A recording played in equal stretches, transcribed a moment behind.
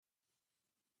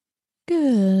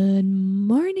Good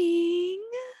morning.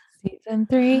 Season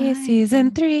 3, Hi.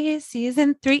 season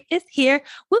 3 is here.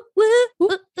 Woo, woo,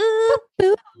 woo,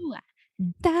 woo, woo.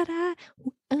 Da-da.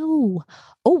 Oh,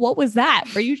 what was that?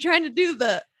 Are you trying to do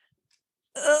the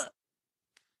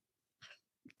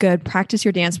good? Practice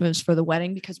your dance moves for the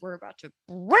wedding because we're about to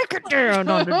break it down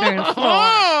on the dance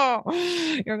floor.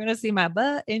 You're going to see my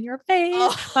butt in your face.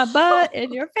 Oh. My butt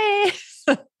in your face.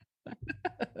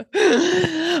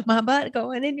 My butt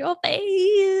going in your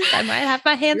face. I might have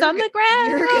my hands on the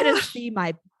ground. You're going to see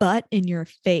my butt in your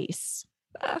face.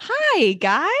 Hi,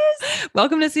 guys.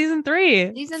 Welcome to season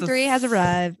 3. Season 3 has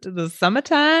arrived. The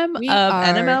summertime We of are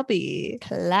NMLB.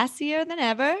 Classier than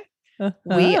ever.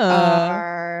 We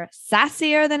are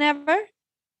sassier than ever.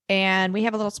 And we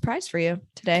have a little surprise for you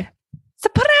today.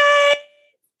 Surprise!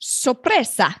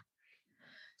 Sorpresa.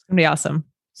 It's going to be awesome.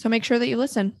 So make sure that you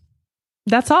listen.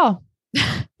 That's all.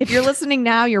 If you're listening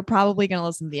now, you're probably going to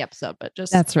listen to the episode, but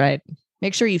just That's right.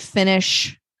 make sure you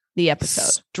finish the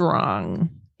episode. Strong.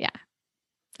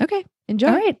 Okay. Enjoy.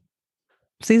 All right.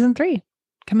 Season 3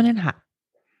 coming in hot.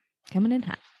 Coming in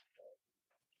hot.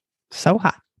 So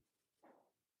hot.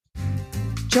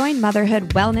 Join motherhood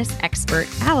wellness expert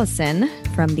Allison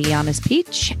from The Honest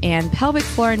Peach and pelvic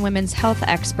floor and women's health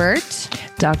expert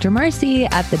Dr. Marcy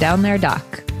at the Down There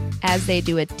Doc as they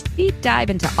do a deep dive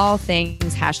into all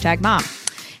things #mom.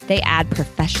 They add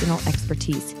professional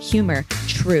expertise, humor,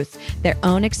 truth, their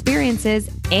own experiences,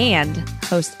 and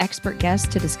host expert guests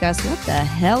to discuss what the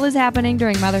hell is happening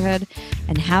during motherhood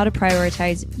and how to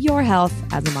prioritize your health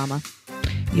as a mama.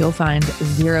 You'll find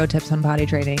 0 tips on potty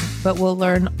training, but we'll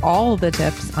learn all the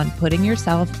tips on putting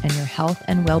yourself and your health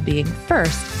and well-being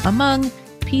first among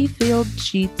pee-filled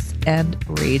sheets and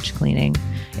rage cleaning.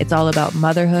 It's all about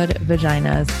motherhood,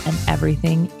 vaginas, and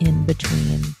everything in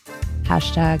between.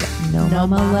 #no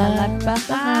mama left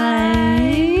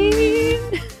behind.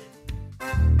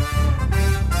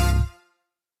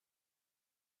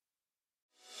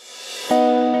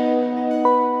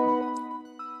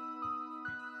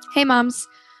 Hey, moms.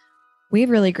 We have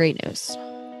really great news.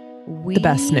 The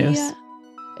best news.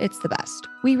 It's the best.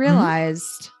 We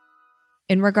realized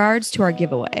in regards to our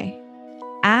giveaway,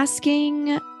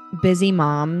 asking busy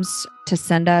moms to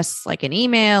send us like an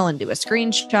email and do a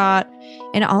screenshot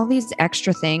and all these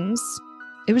extra things,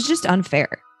 it was just unfair.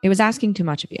 It was asking too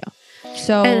much of you.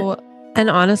 So, And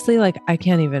honestly, like, I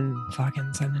can't even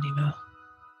fucking send an email.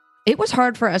 it was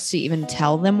hard for us to even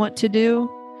tell them what to do.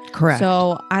 Correct.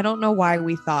 So I don't know why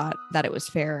we thought that it was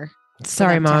fair.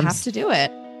 Sorry, for them moms. to have to do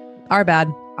it. Our bad.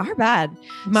 Our bad.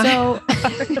 My-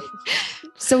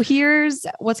 So here's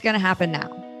what's going to happen now.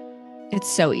 It's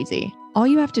so easy. All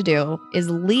you have to do is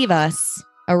leave us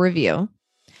a review.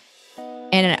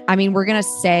 And I mean, we're going to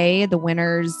say the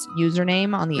winner's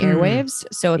username on the airwaves.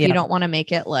 So if you don't want to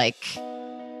make it like,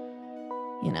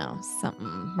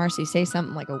 something, Marcy, say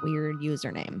something like a weird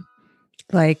username.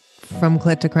 Like from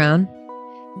clit to crown.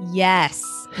 Yes,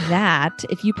 that.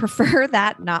 If you prefer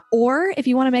that, or if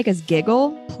you want to make us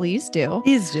giggle, please do.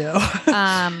 Please do.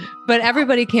 Um, But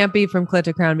everybody can't be from clit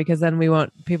to crown because then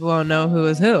people won't know who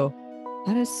is who.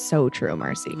 That is so true,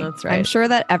 Marcy. That's right. I'm sure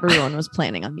that everyone was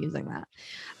planning on using that.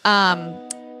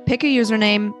 Pick a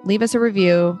username, leave us a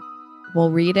review.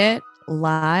 We'll read it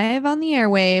live on the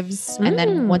airwaves. And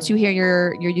then once you hear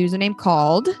your username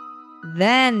called,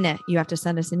 then you have to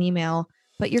send us an email.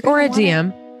 But you're Or a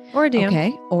DM. Or a DM.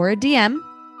 Okay. Or a DM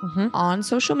Mm-hmm. on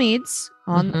social medias,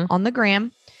 on the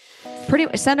gram.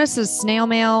 Send us a snail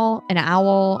mail, an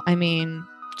owl. I mean,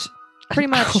 pretty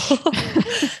much.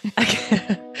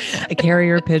 A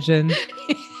carrier pigeon.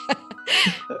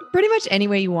 Pretty much any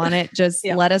way you want it. Just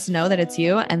let us know that it's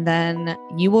you. And then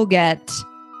you will get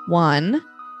 1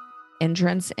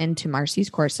 entrance into Marcy's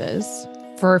courses.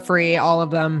 For free, all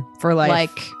of them for life.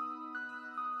 Like,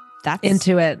 that's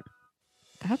into it.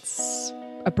 That's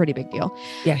a pretty big deal.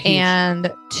 Yeah. Huge.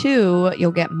 And 2,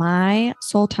 you'll get my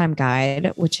Soul Time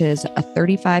Guide, which is a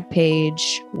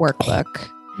 35-page workbook.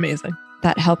 Amazing.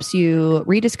 That helps you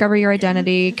rediscover your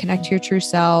identity, connect to your true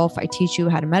self. I teach you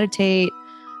how to meditate.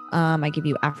 I give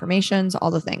you affirmations,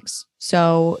 all the things.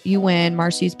 So you win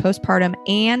Marcy's postpartum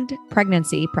and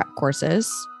pregnancy prep courses.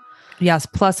 Yes.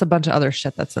 Plus a bunch of other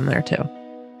shit that's in there too.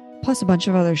 Plus a bunch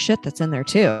of other shit that's in there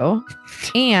too.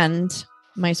 And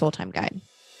my Soul Time Guide.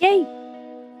 Yay.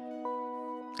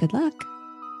 Good luck.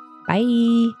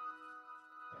 Bye.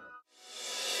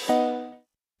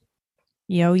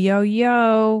 Yo, yo,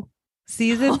 yo.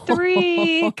 Season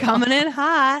 3 coming in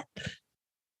hot.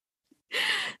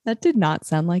 That did not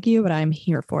sound like you, but I'm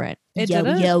here for it. It yo,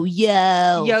 didn't? yo,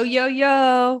 yo. Yo, yo,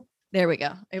 yo. There we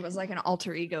go. It was like an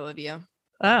alter ego of you.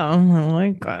 Oh, I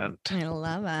like that. I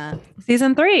love it.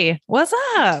 Season 3. What's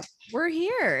up? We're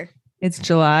here. It's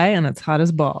July and it's hot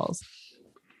as balls.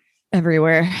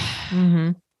 Everywhere.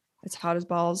 Mm-hmm. It's hot as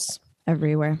balls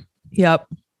everywhere. Yep.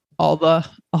 All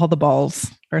the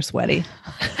balls are sweaty.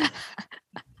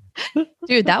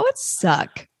 Dude, that would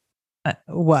suck.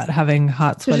 What? Having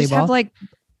hot, To sweaty just balls? have like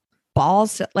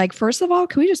balls. Like, first of all,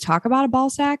 can we just talk about a ball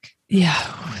sack? Yeah,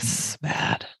 it's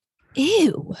bad.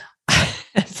 Ew.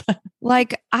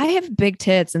 Like, I have big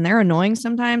tits and they're annoying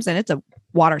sometimes, and it's a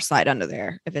water slide under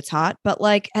there if it's hot. But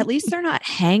like, at least they're not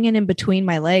hanging in between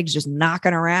my legs, just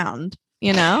knocking around,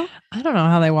 you know? I don't know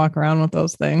how they walk around with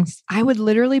those things. I would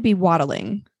literally be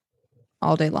waddling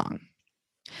all day long.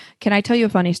 Can I tell you a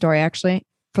funny story? Actually,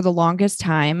 for the longest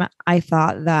time, I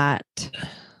thought that,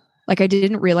 like, I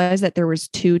didn't realize that there was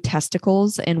 2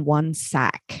 testicles in one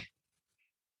sack.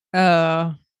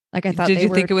 Oh, Like, I thought did they you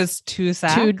were think it was 2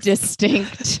 sacks? 2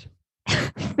 distinct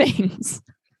things.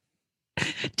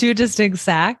 2 distinct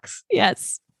sacks?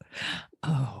 Yes.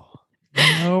 Oh,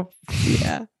 nope.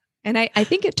 Yeah. And I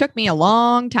think it took me a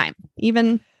long time,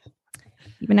 even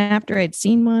after I'd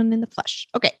seen one in the flesh.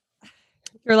 Okay.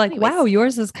 You're like, Anyways. wow,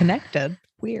 yours is connected.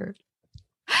 Weird.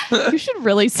 You should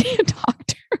really see a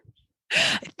doctor.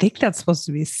 I think that's supposed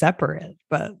to be separate,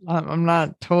 but I'm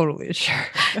not totally sure.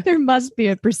 There must be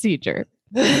a procedure.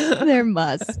 There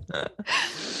must.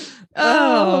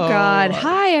 Oh. God.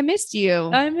 Hi, I missed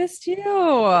you. I missed you.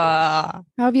 How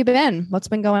have you been? What's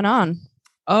been going on?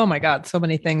 Oh my God. So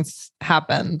many things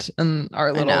happened in our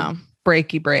I little know.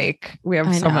 breaky break. We have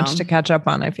I so much know. to catch up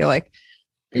on. I feel like,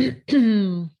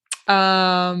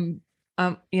 I'm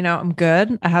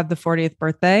good. I had the 40th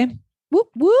birthday Whoop,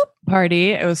 whoop.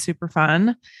 party. It was super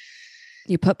fun.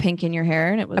 You put pink in your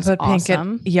hair and it was I put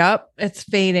awesome. pink in. Yep. It's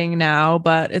fading now,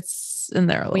 but it's in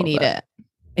there a little We need bit. it.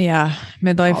 Yeah.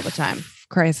 Midlife All the time.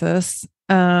 crisis.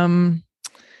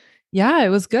 Yeah, it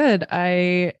was good.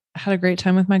 I had a great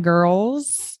time with my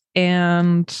girls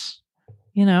and,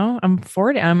 I'm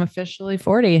 40. I'm officially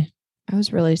 40. I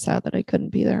was really sad that I couldn't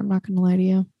be there. I'm not going to lie to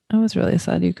you. I was really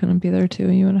sad you couldn't be there too.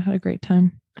 You would have had a great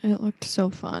time. It looked so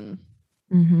fun.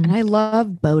 Mm-hmm. And I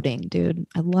love boating, dude.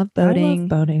 I love boating. I love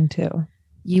boating too.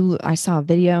 I saw a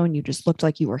video and you just looked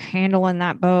like you were handling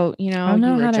that boat. I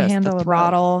know you were how to just handle a the boat.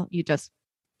 throttle. You just,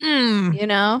 I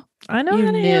know, know You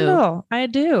how to knew. handle. I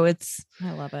do.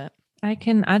 I love it. I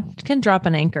can drop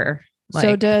an anchor.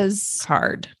 So does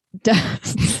hard.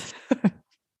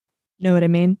 know what I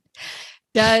mean?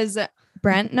 Does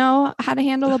Brent know how to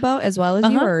handle a boat as well as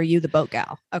you, Uh-huh. or are you the boat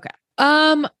gal? Okay.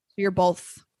 You're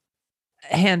both.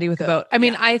 Handy with Good. a boat. I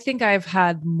mean, Yeah. I think I've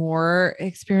had more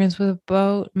experience with a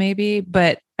boat maybe,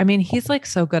 but I mean, he's like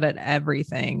so good at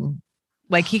everything.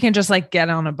 Like he can just like get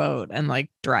on a boat and like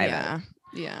drive it.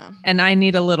 Yeah. And I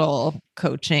need a little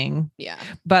coaching, Yeah.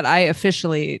 but I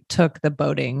officially took the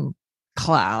boating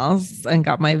class and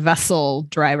got my vessel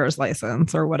driver's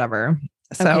license or whatever.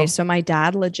 So, Okay. So my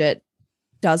dad legit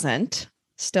doesn't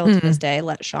still to this day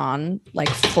let Sean like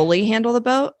fully handle the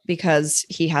boat because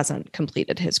he hasn't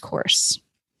completed his course.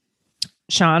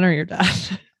 Sean or your dad?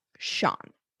 Sean.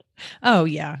 Oh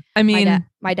yeah. I mean,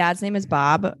 My dad's name is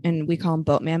Bob and we call him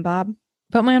Boatman Bob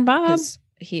Boatman Bob, because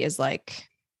he is like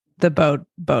the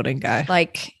boating guy.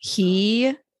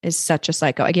 he is such a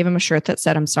psycho. I gave him a shirt that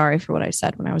said, "I'm sorry for what I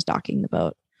said when I was docking the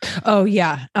boat." Oh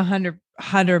yeah. 100%.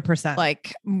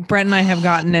 Like, Brent and I have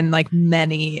gotten in like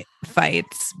many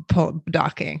fights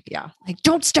docking. Yeah.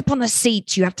 don't step on the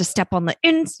seats. You have to step on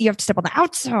you have to step on the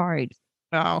outside.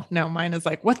 Oh no, mine is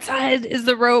like, what side is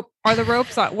the rope? Are the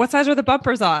ropes on? What sides are the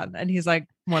bumpers on? And he's like,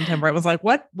 one time Brent was like,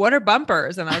 what are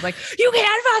bumpers? And I was like, you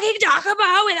can't fucking talk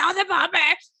about without the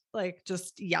bumpers. Like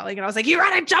just yelling. And I was like, you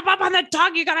gotta jump up on the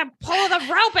tongue. You gotta pull the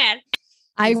rope in.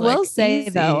 I He's will like, say easy.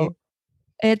 though,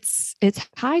 it's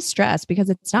high stress because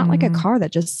it's not like a Mhm. car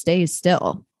that just stays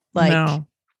still. Like No.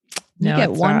 you No,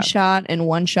 get it's one not. shot and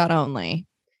one shot only,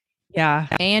 Yeah.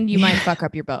 and you might fuck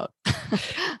up your boat.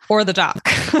 Or the dock,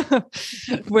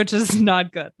 which is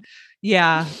not good.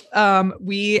 Yeah.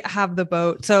 We have the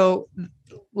boat. So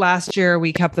last year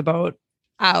we kept the boat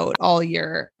out all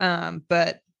year.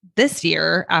 But this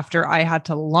year, after I had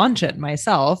to launch it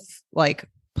myself, like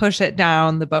push it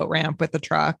down the boat ramp with the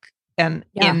truck and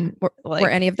Yeah. like Were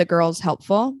any of the girls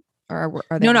helpful, or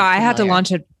are they no, not I had to familiar?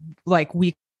 launch it like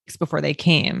weeks before they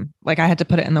came. Like I had to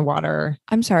put it in the water.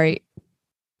 I'm sorry,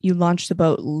 you launched the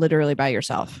boat literally by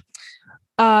yourself.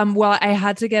 Well, I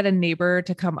had to get a neighbor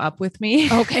to come up with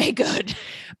me. Okay, good.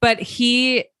 But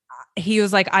he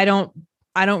was like, I don't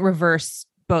reverse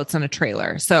boats in a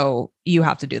trailer. So you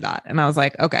have to do that. And I was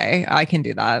like, okay, I can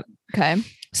do that. Okay.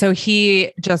 So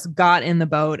he just got in the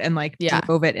boat and like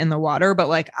drove it in the water. But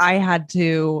like I had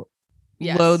to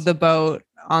load the boat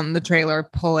on the trailer,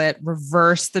 pull it,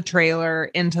 reverse the trailer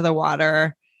into the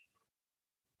water.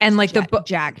 And like the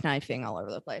jackknifing all over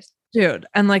the place. Dude.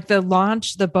 And like the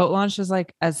boat launch is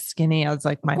like as skinny as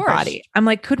like my body. I'm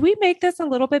like, could we make this a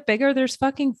little bit bigger? There's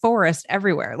fucking forest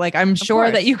everywhere. Like I'm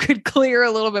sure that you could clear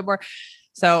a little bit more.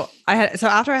 So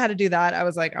after I had to do that, I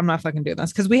was like, I'm not fucking doing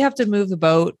this because we have to move the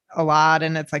boat a lot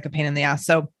and it's like a pain in the ass.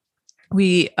 So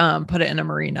we put it in a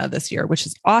marina this year, which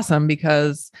is awesome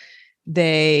because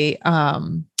they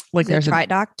there's dry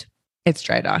docked. It's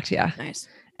dry docked. Yeah. Nice.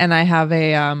 And I have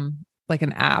a like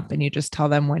an app and you just tell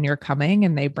them when you're coming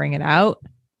and they bring it out.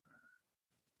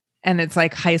 And it's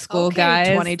like high school guys.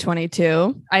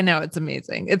 2022. I know, it's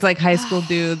amazing. It's like high school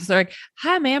dudes. They're like,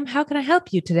 "Hi, ma'am, how can I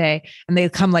help you today?" And they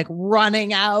come like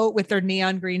running out with their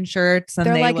neon green shirts. And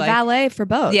they're like valet for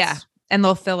boats. Yeah. And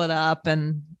they'll fill it up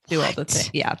and do all the things.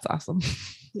 Yeah, it's awesome.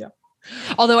 Yeah.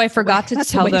 Although I forgot to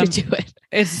tell them to do it.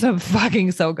 It's so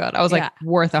fucking so good. I was like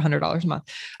worth $100 a month.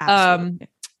 Absolutely.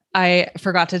 I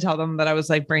forgot to tell them that I was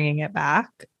like bringing it back.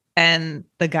 And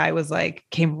the guy was like,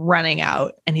 came running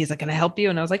out and he's like, "Can I help you?"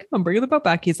 And I was like, "I'm bringing the boat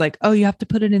back." He's like, "Oh, you have to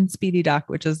put it in Speedy Dock,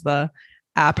 which is the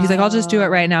app." He's like, "I'll just do it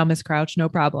right now, Miss Crouch. No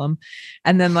problem."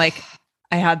 And then like,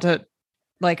 I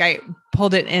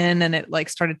pulled it in and it like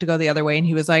started to go the other way. And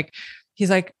he's like,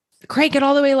 "Crank it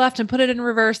all the way left and put it in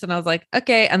reverse." And I was like,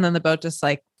 "Okay." And then the boat just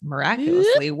like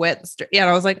miraculously went straight. Yeah. And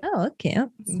I was like, "Oh, okay.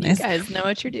 Nice. You guys know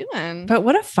what you're doing." But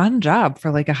what a fun job for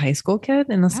like a high school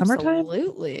kid in the summertime.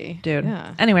 Absolutely. Dude.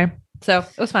 Yeah. Anyway, so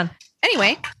it was fun.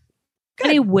 Anyway. Good.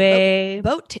 Anyway.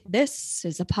 This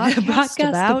is a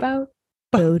podcast about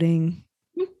boating.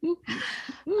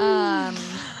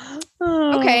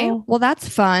 Okay. Well, that's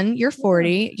fun. You're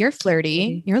 40. You're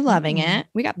flirty. You're loving it.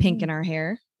 We got pink in our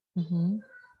hair.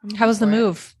 Mm-hmm. How was the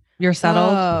move? You're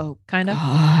settled? Oh, kind of.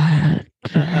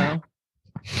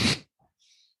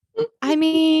 I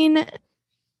mean,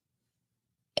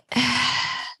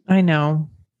 I know.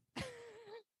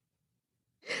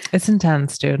 It's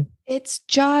intense, dude. It's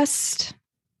just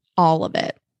all of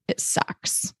it. It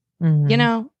sucks. Mm-hmm. You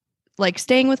know, like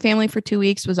staying with family for 2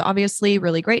 weeks was obviously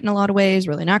really great in a lot of ways,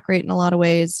 really not great in a lot of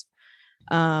ways.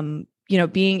 You know,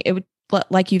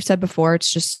 like you've said before,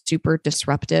 it's just super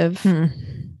disruptive.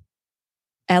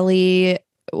 Ellie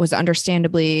was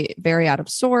understandably very out of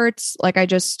sorts. Like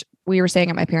we were staying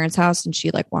at my parents' house and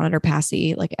she like wanted her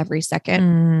passy like every second.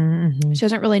 Mm-hmm. She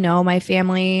doesn't really know my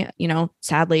family, you know,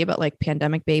 sadly, but like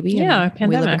pandemic baby. Yeah.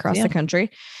 We live across the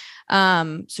country.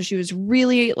 So she was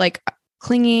really like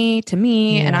clingy to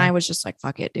me. And I was just like,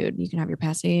 "Fuck it, dude. You can have your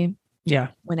passy. Yeah.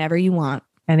 Whenever you want.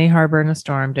 Any harbor in a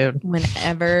storm, dude.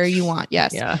 Whenever you want."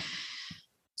 Yes. Yeah.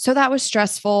 So that was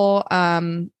stressful.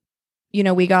 You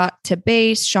know, we got to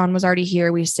base. Sean was already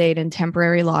here. We stayed in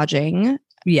temporary lodging.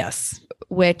 Yes.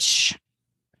 Which,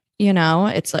 you know,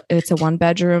 it's a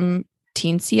 1-bedroom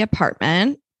teensy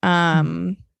apartment,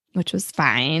 which was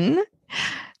fine.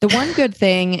 The one good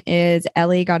thing is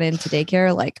Ellie got into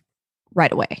daycare like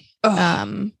right away.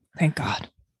 Thank God.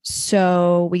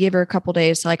 So we gave her a couple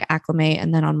days to like acclimate.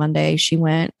 And then on Monday she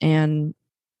went and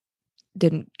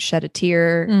didn't shed a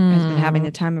tear, has been having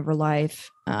the time of her life.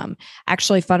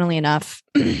 Actually, funnily enough,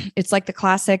 it's like the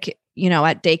classic, you know,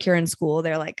 at daycare and school,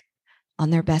 they're like on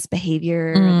their best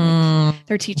behavior. Like,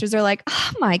 their teachers are like,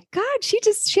 "Oh my God, she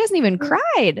hasn't even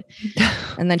cried."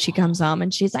 And then she comes home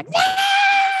and she's like,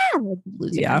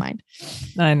 losing her mind.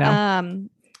 I know.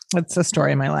 It's a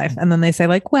story of my life. And then they say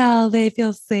like, "Well, they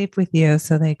feel safe with you,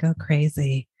 so they go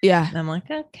crazy." Yeah. And I'm like,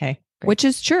 okay. Great. Which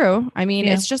is true. I mean,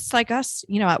 it's just like us,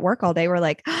 you know, at work all day. We're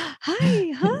like,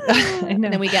 "Hi." And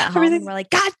then we get home and we're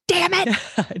like, "God damn it."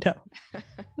 I know.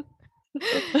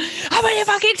 How many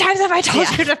fucking times have I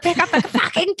told you to pick up the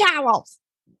fucking towels?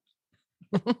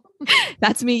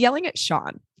 That's me yelling at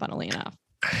Sean, funnily enough.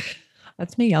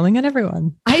 That's me yelling at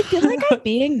everyone. I feel like I'm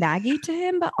being naggy to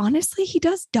him, but honestly, he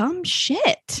does dumb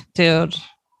shit. Dude.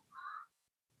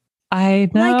 I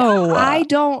know. Like, I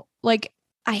don't like,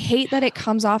 I hate that it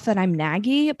comes off that I'm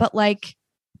naggy, but like,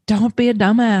 don't be a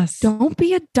dumbass. Don't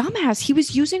be a dumbass. He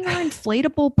was using our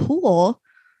inflatable pool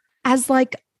as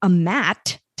like a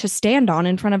mat to stand on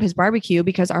in front of his barbecue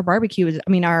because our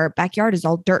backyard is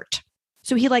all dirt.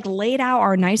 So he like laid out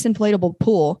our nice inflatable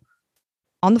pool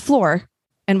on the floor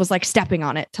and was like stepping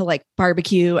on it to like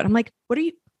barbecue. And I'm like, what are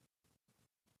you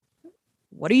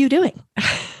doing?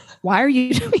 Why are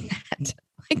you doing that?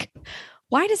 Like,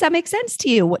 why does that make sense to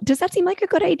you? Does that seem like a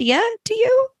good idea to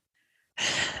you?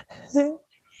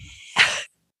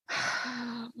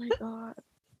 Oh my God.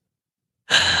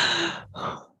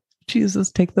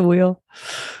 Jesus, take the wheel.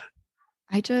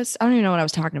 I don't even know what I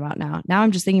was talking about now. Now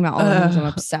I'm just thinking about all the things I'm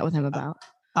upset with him about.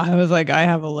 I was like, I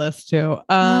have a list too.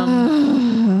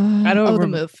 I don't the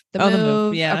move. The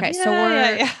move. Yeah. Okay.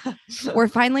 Yeah, so we're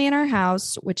finally in our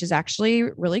house, which is actually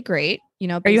really great. You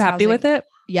know, are you happy with it?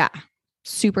 Yeah.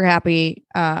 Super happy.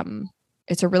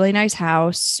 It's a really nice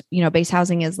house. You know, base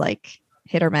housing is like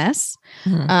hit or miss.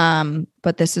 Mhm.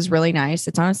 But this is really nice.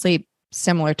 It's honestly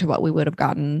similar to what we would have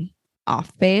gotten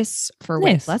off base for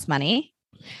way Nice. less money.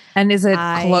 And is it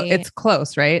it's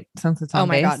close, right? Since it's on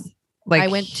base. God. Like I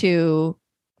went to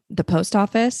the post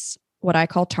office, what I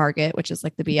call Target, which is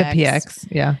like the BX. The PX,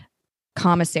 yeah.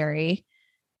 Commissary,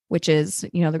 which is,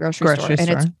 you know, the grocery store. And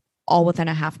it's all within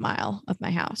a half mile of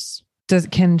my house.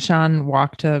 Can Sean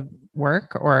walk to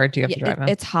work or do you have to drive him?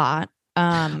 It's hot.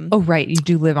 Oh, right. You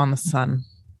do live on the sun.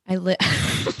 I live.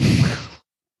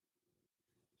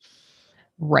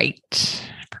 Right.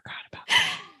 I forgot about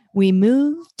that. We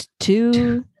moved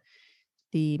to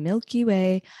the Milky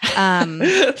Way.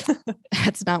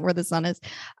 That's not where the sun is.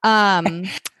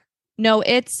 No,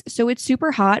 it's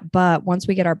super hot, but once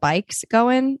we get our bikes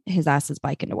going, his ass is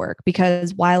biking to work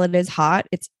because while it is hot,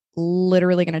 it's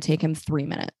literally going to take him 3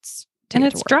 minutes. And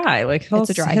it's dry. Like it's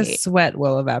a dry his heat. Sweat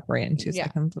will evaporate in 2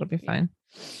 seconds. It'll be fine.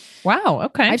 Wow.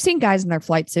 Okay. I've seen guys in their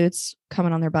flight suits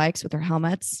coming on their bikes with their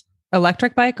helmets.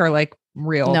 Electric bike or like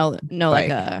real? No, bike?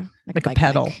 like a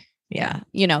pedal. Bike. Yeah.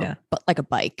 You know, but like a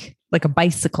bike. Like a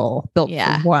bicycle built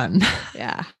for one.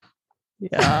 Yeah.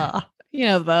 Yeah. You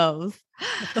know, those.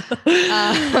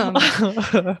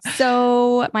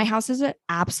 So my house is an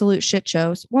absolute shit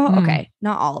show. Well, okay,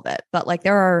 not all of it, but like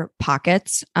there are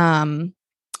pockets. I'm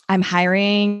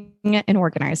hiring an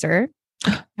organizer.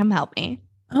 Come help me.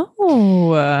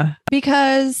 Oh,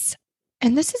 because,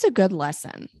 and this is a good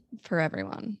lesson for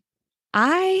everyone.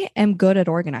 I am good at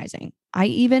organizing. I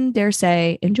even dare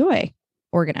say enjoy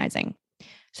organizing.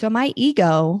 So my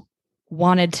ego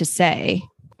wanted to say,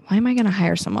 why am I going to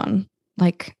hire someone?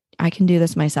 Like, I can do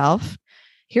this myself.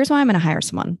 Here's why I'm going to hire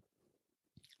someone.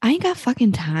 I ain't got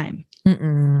fucking time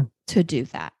to do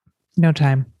that. No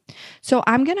time. So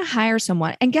I'm going to hire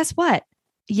someone. And guess what?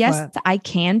 Yes, I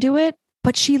can do it,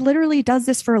 but she literally does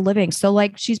this for a living. So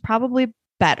like, she's probably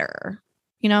better,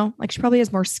 you know, like she probably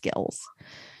has more skills.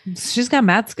 She's got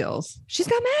mad skills.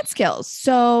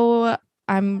 So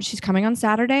she's coming on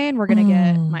Saturday and we're going to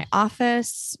get my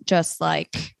office just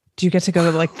like. Do you get to go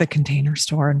to like the container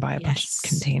store and buy a bunch of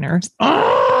containers?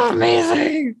 Oh,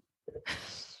 amazing.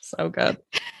 So good.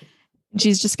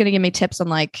 She's just going to give me tips on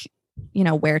like, you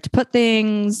know, where to put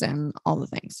things and all the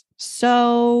things.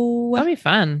 So that'll be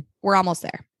fun. We're almost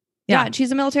there. Yeah.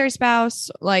 She's a military spouse.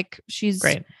 Like she's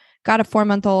great. Got a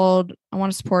 4-month-old. I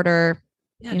want to support her.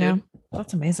 Yeah, you know,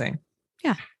 that's amazing.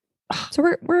 Yeah. So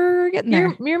we're getting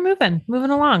there. You're moving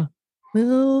along.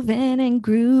 Moving and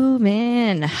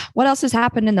grooving. What else has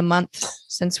happened in the month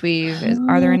since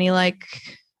are there any like?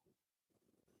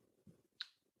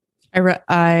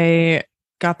 I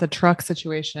got the truck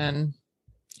situation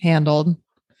handled.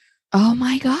 Oh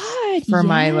my God. For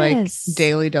my like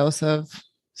daily dose of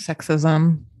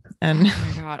sexism and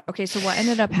oh my God. Okay. So what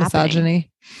ended up happening?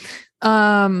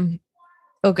 Misogyny.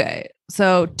 Okay.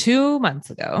 So 2 months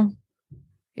ago.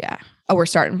 Yeah. Oh, we're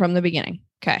starting from the beginning.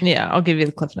 Okay. Yeah. I'll give you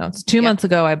the cliff notes. 2 months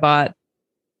ago, I bought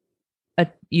a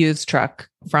used truck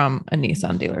from a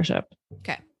Nissan dealership.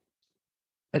 Okay.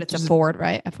 But it's a Ford,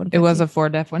 right? F-150. It was a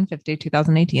Ford F-150,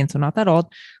 2018. So not that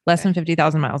old, less than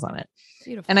 50,000 miles on it.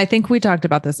 Beautiful. And I think we talked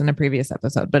about this in a previous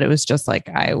episode, but it was just like,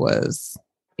 I was,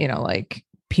 you know, like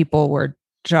people were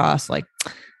just like,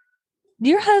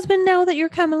 your husband know that you're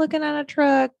coming looking at a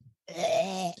truck.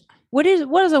 What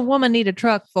does a woman need a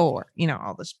truck for? You know,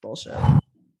 all this bullshit.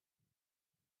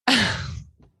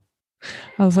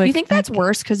 I was like, do you think that's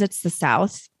worse because it's the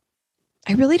South?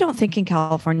 I really don't think in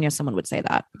California someone would say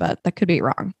that, but that could be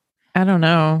wrong. I don't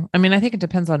know. I mean, I think it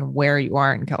depends on where you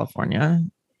are in California.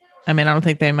 I mean, I don't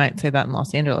think they might say that in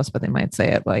Los Angeles, but they might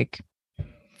say it like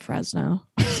Fresno.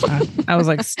 I was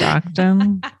like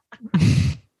Stockton,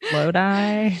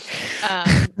 Lodi.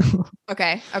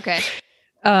 Okay.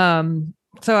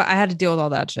 So I had to deal with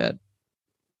all that shit.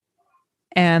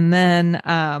 And then,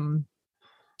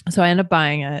 so I ended up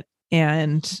buying it,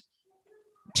 and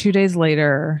 2 days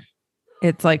later,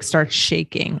 it's like starts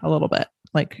shaking a little bit,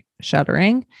 like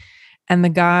shuddering. And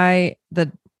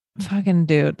the fucking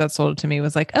dude that sold it to me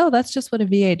was like, oh, that's just what a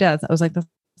V8 does. I was like, that's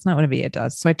not what a V8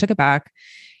 does. So I took it back.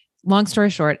 Long story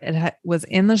short, it was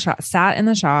in the shop, sat in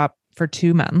the shop for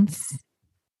 2 months,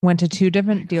 went to 2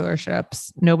 different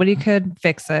dealerships. Nobody could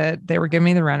fix it. They were giving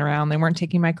me the runaround. They weren't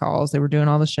taking my calls. They were doing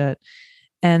all the shit.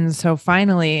 And so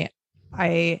finally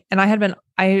I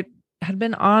had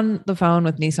been on the phone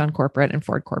with Nissan corporate and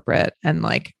Ford corporate, and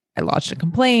like I lodged a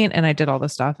complaint and I did all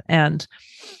this stuff, and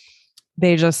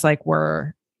they just like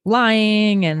were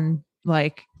lying and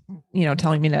like, you know,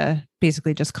 telling me to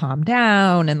basically just calm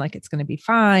down and like it's going to be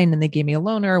fine. And they gave me a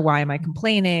loaner. Why am I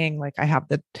complaining? Like I have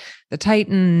the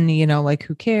Titan, you know, like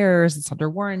who cares? It's under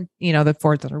warranty, you know, the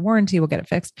Ford's under warranty, we'll get it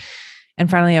fixed. And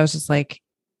finally I was just like,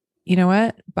 you know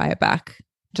what? Buy it back.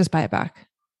 Just buy it back.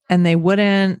 And they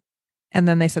wouldn't. And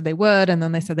then they said they would. And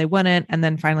then they said they wouldn't. And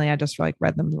then finally I just like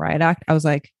read them the riot act. I was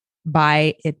like,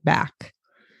 buy it back.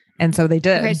 And so they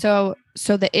did. Okay. So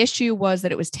the issue was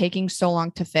that it was taking so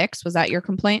long to fix. Was that your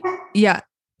complaint? Yeah.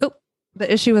 Oh,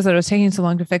 the issue was that it was taking so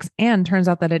long to fix, and turns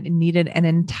out that it needed an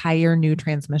entire new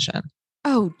transmission.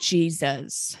 Oh,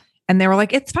 Jesus. And they were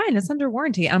like, it's fine. It's under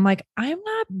warranty. I'm like, I'm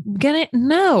not gonna,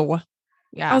 no.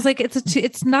 Yeah. I was like,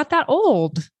 it's not that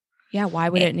old. Yeah. Why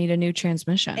would it need a new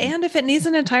transmission? And if it needs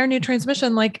an entire new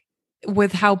transmission, like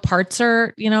with how parts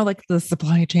are, you know, like the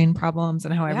supply chain problems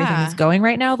and how everything is going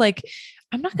right now, like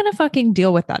I'm not going to fucking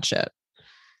deal with that shit.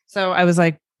 So I was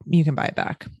like, you can buy it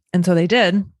back. And so they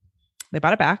did. They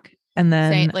bought it back. And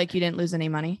then like you didn't lose any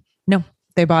money? No,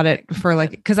 they bought it for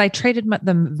like, because I traded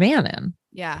the van in.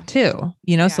 Yeah. Too,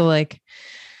 you know, so like,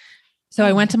 so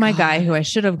I went to my guy who I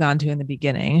should have gone to in the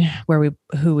beginning,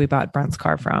 who we bought Brent's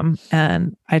car from.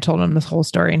 And I told him this whole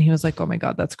story and he was like, oh my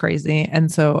God, that's crazy. And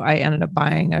so I ended up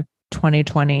buying a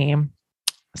 2020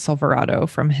 Silverado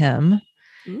from him.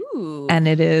 Ooh. And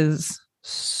it is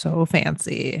so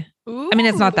fancy. Ooh. I mean,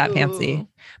 it's not that fancy,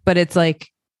 but it's like,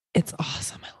 it's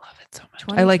awesome. I love it so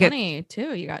much. I like it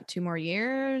too. You got 2 more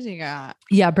years.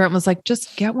 Yeah. Brent was like,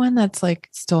 just get one that's like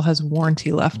still has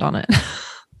warranty left on it.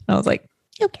 I was like,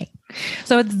 okay.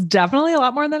 So it's definitely a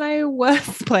lot more than I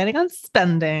was planning on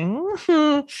spending.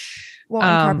 Well,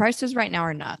 car prices right now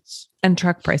are nuts. And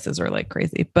truck prices are like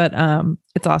crazy, but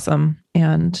it's awesome.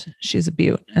 And she's a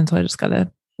beaut. And so I just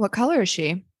gotta. What color is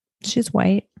she? She's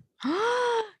white.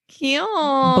 Cute.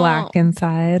 Black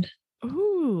inside.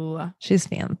 Ooh. She's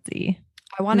fancy.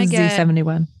 I want to get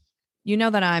Z71. You know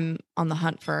that I'm on the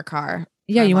hunt for a car.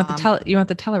 Yeah, you want the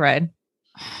Telluride.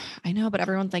 I know, but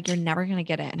everyone's like, you're never going to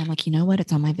get it. And I'm like, you know what?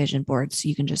 It's on my vision board. So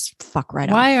you can just fuck right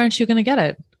off. Why aren't you going to get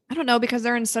it? I don't know, because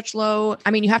they're in such low.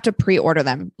 I mean, you have to pre-order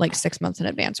them like 6 months in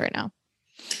advance right now.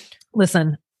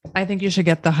 Listen, I think you should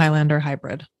get the Highlander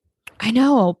hybrid. I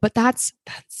know, but that's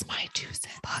my 2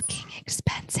 cents. Fucking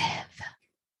expensive.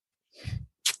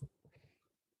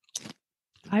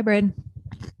 Hybrid.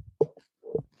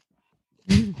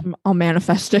 I'll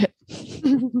manifest it.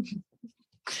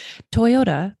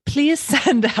 Toyota, please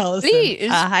send Allison a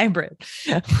hybrid.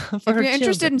 If you're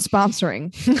interested in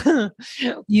sponsoring,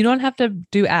 you don't have to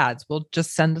do ads. We'll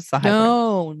just send us a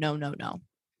hybrid. No.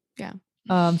 Yeah.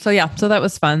 So that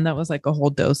was fun. That was like a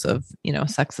whole dose of, you know,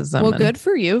 sexism. Well, good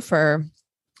for you for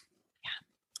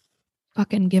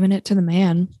fucking giving it to the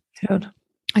man. Dude.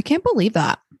 I can't believe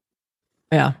that.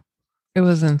 Yeah. It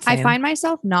was insane. I find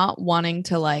myself not wanting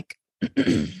to like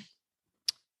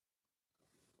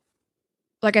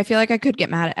I feel like I could get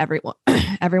mad at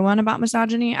everyone about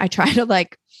misogyny. I try to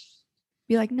like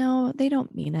be like, no, they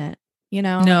don't mean it. You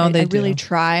know, no, I really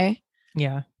try.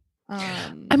 Yeah.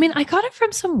 I mean, I got it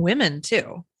from some women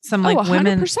too. Some like 100%.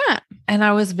 Women. And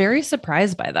I was very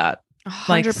surprised by that. 100%.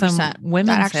 Like some women.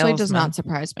 That actually does not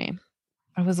surprise me.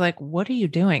 I was like, what are you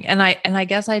doing? And I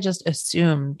guess I just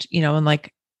assumed, you know, and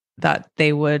like that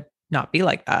they would not be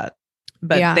like that.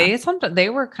 But they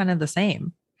were kind of the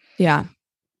same. Yeah.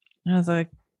 And I was like,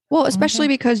 well, especially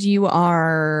because you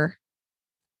are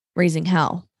raising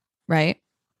hell, right?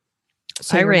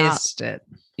 So I raised it.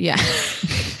 Yeah.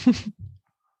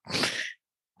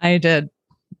 I did.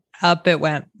 Up it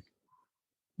went.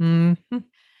 Mm-hmm.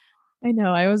 I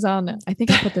know. I think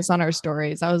I put this on our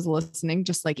stories. I was listening,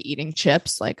 just like eating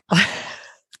chips, like,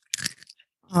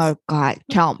 oh God,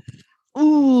 Kelp.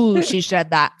 Ooh, she said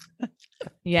that.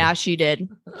 Yeah, she did.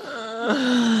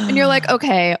 And you're like,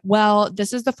 okay, well,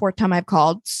 this is the 4th time I've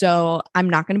called, so I'm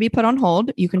not going to be put on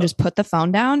hold. You can just put the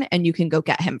phone down and you can go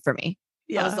get him for me.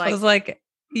 Yeah, I was like,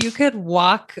 you could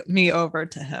walk me over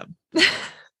to him. Yeah,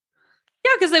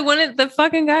 because the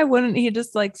fucking guy wouldn't, he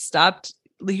just like stopped.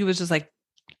 He was just like,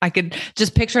 I could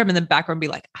just picture him in the background be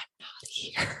like, I'm not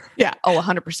here. Yeah. Oh,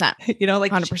 100%. You know,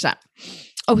 like 100%.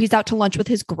 Oh, he's out to lunch with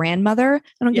his grandmother.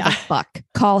 I don't give a fuck.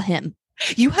 Call him.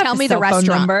 You have tell me the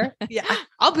restaurant number. Yeah,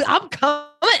 I'm coming.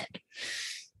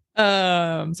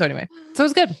 So anyway, so it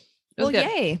was good. It was good.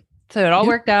 Yay! So it all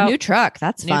worked out. New truck.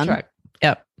 That's fun. New truck.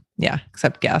 Yep. Yeah.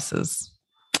 Except gas is.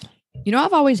 You know,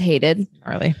 I've always hated.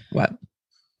 Gnarly. What?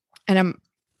 And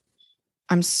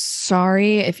I'm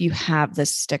sorry if you have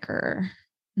this sticker,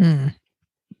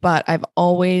 but I've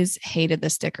always hated the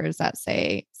stickers that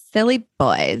say silly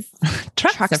boys.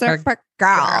 Trucks are for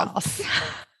girls.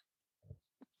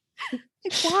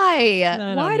 Like,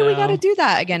 why? Why do we got to do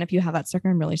that? Again, if you have that sticker,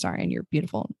 I'm really sorry. And you're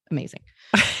beautiful, amazing.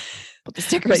 But the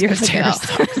stickers, your sticker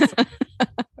sucks.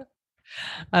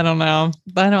 I don't know.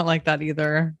 I don't like that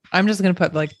either. I'm just going to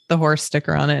put like the horse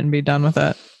sticker on it and be done with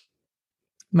it.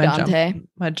 My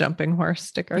jumping horse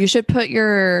sticker. You should put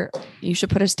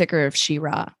a sticker of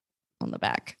She-Ra on the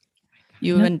back.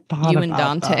 You and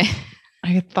Dante.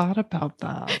 I thought about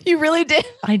that. You really did?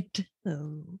 I did.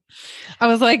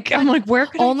 I'm like, where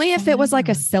could only if it was like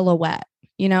a silhouette,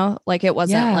 like it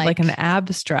wasn't like an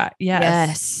abstract.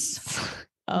 Yes.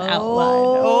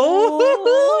 Oh,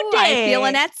 I feel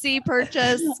an Etsy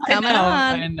purchase coming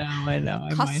on. I know.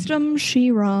 Custom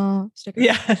She-Ra sticker.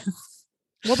 Yes.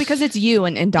 Well, because it's you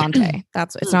and Dante.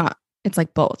 It's not. It's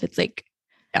like both. It's like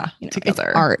together.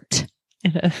 It's art.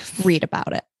 It is. Read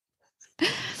about it.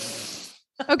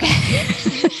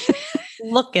 Okay.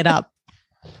 Look it up.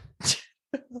 It's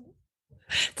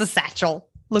a satchel.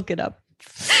 Look it up.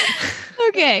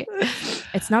 Okay.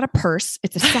 It's not a purse.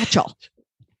 It's a satchel.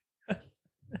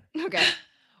 Okay.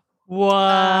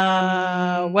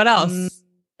 Wow. What else?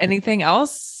 Anything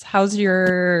else? How's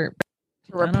your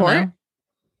report?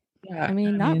 Yeah. I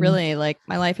mean, not really. Like,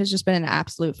 my life has just been an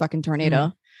absolute fucking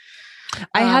tornado.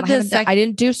 I had this. I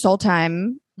didn't do soul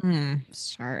time.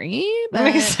 Sorry,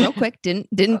 but real quick,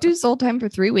 didn't do soul time for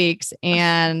 3 weeks,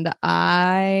 and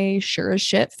I sure as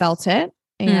shit felt it,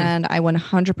 and I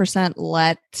 100%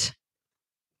 let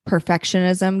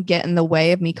perfectionism get in the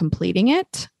way of me completing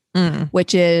it,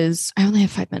 which is I only have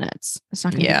 5 minutes. It's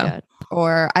not going to be good,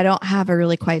 or I don't have a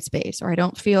really quiet space, or I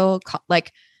don't feel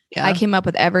like I came up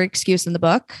with every excuse in the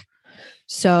book.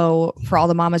 So for all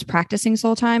the mamas practicing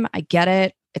soul time, I get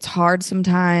it. It's hard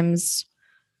sometimes.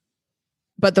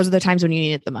 But those are the times when you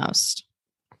need it the most,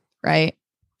 right?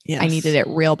 Yes. I needed it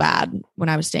real bad when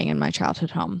I was staying in my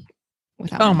childhood home.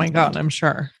 Oh my God, I'm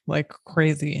sure. Like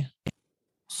crazy.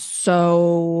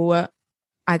 So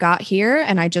I got here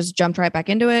and I just jumped right back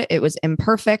into it. It was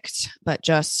imperfect, but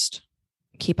just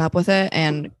keep up with it.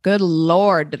 And good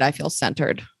Lord, did I feel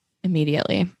centered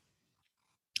immediately.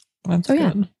 That's good.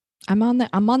 Yeah, I'm on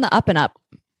the up and up.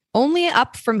 Only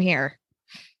up from here.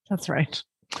 That's right.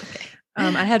 Okay.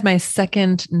 I had my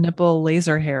second nipple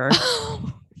laser hair.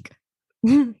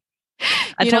 I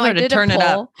told her to turn it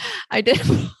up. I did.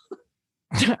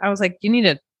 I was like, you need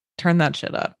to turn that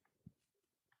shit up.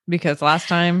 Because last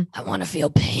time I want to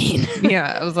feel pain.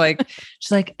 Yeah. I was like,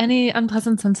 she's like, any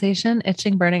unpleasant sensation,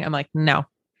 itching, burning? I'm like, no.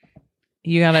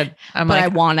 You gotta, I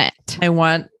want it.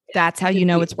 That's how you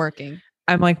know it's working.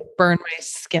 I'm like, burn my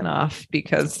skin off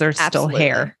because there's still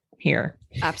hair here.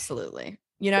 Absolutely.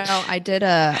 I did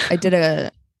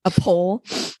a poll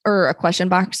or a question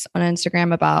box on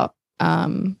Instagram about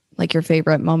like your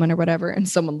favorite moment or whatever, and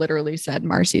someone literally said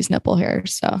Marcy's nipple hair.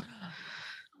 So,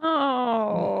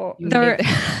 isn't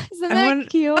that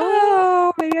cute?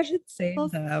 Oh, maybe I should save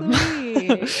them.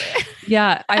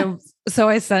 Yeah,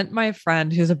 I sent my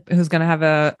friend who's going to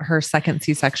have her second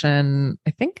C-section,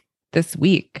 I think this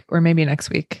week or maybe next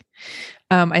week.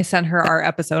 I sent her our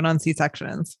episode on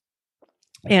C-sections,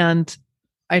 and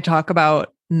I talk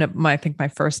about my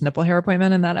first nipple hair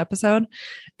appointment in that episode.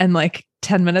 And like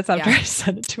 10 minutes after I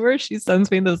sent it to her, she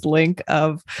sends me this link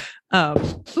of,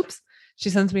 she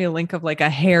sends me a link of like a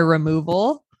hair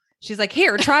removal. She's like,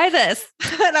 here, try this.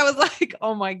 And I was like,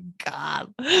 oh my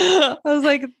God. I was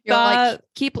like, like,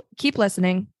 keep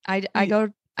listening. I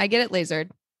get it lasered.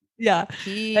 Yeah.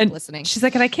 Keep listening. She's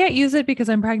like, and I can't use it because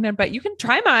I'm pregnant, but you can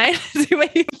try mine. See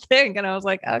what you think. And I was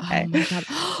like, okay. Oh my God.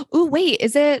 Oh, wait,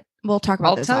 is it? We'll talk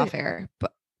about this off air,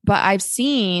 but I've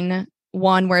seen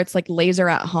one where it's like laser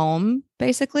at home,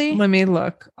 basically. Let me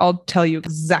look. I'll tell you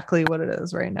exactly what it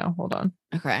is right now. Hold on.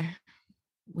 Okay.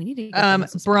 We need to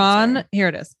Braun. Here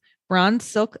it is. Braun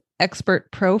Silk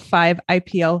Expert Pro 5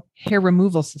 IPL hair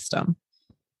removal system.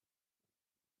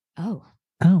 Oh,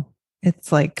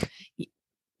 it's like,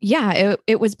 yeah,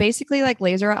 it was basically like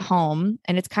laser at home,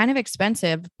 and it's kind of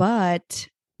expensive, but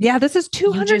yeah, this is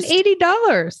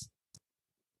 $280.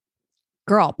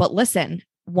 Girl, but listen,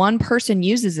 one person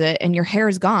uses it and your hair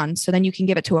is gone. So then you can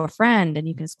give it to a friend and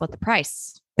you can split the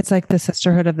price. It's like the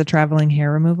sisterhood of the traveling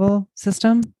hair removal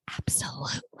system.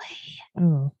 Absolutely.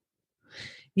 Oh,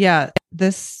 yeah.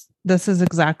 This is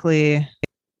exactly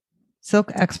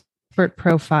Silk Expert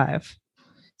Pro 5.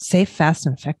 Safe, fast,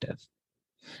 and effective.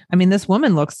 I mean, this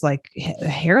woman looks like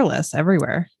hairless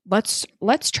everywhere. Let's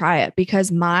try it because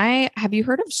have you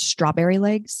heard of strawberry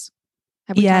legs?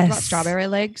 Have we talked about strawberry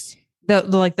legs?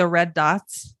 The red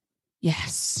dots.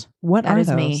 Yes. What that are is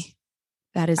those? Me.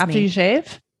 That is After me. you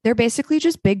shave? They're basically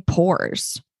just big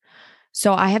pores.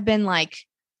 So I have been like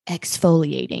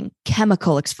exfoliating,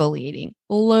 chemical exfoliating,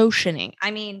 lotioning.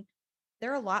 I mean,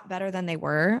 they're a lot better than they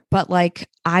were, but like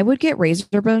I would get razor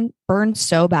burn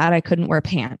so bad I couldn't wear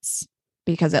pants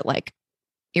because it like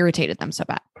irritated them so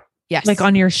bad. Yes. Like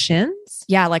on your shins?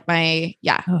 Yeah, like my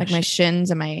my shit.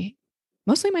 shins and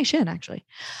mostly my shin actually.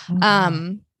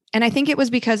 Oh, And I think it was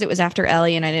because it was after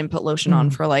Ellie and I didn't put lotion on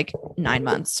for like 9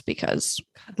 months because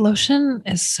God, lotion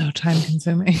is so time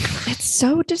consuming. it's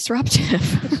so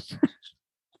disruptive.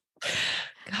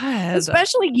 God.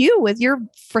 Especially you with your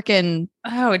freaking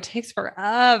It takes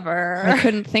forever. I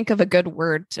couldn't think of a good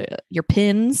word to your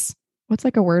pins. What's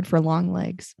like a word for long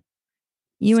legs?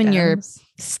 You and your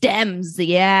stems.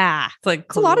 Yeah. It's like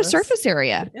It's a lot of clueless. surface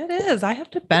area. It is. I have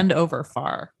to bend over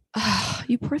far. Oh,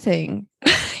 you poor thing.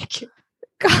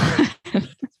 God. It's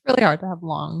really hard to have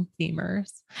long femurs.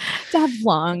 To have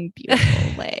long,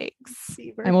 beautiful legs.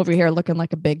 I'm over here looking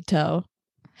like a big toe.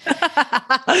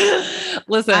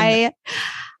 Listen,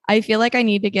 I feel like I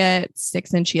need to get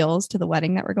 6-inch heels to the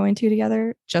wedding that we're going to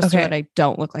together just so that I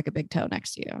don't look like a big toe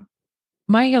next to you.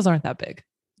 my heels aren't that big.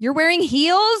 You're wearing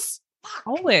heels?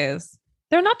 Always.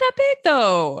 They're not that big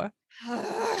though.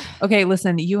 Okay,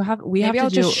 listen, we have Maybe to I'll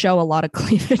just show a lot of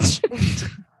cleavage.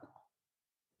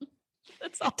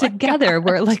 That's all together.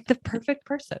 We're like the perfect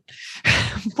person.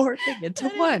 Morphing into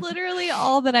That is one. literally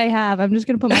all that I have. I'm just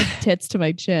gonna put my tits to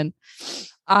my chin.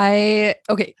 We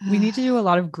need to do a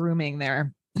lot of grooming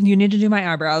there. You need to do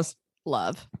my eyebrows.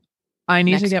 Love. I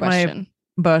need Next to get question.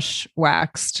 my bush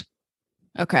waxed.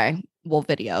 Okay, we'll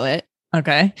video it.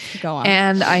 Okay. Go on.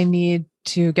 And I need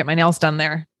to get my nails done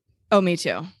there. Oh, me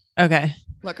too. Okay.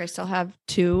 Look, I still have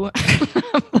 2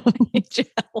 gel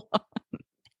on.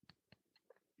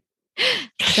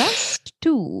 Just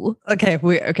 2. Okay.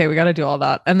 We got to do all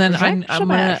that. And then I'm Shabash.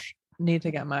 gonna need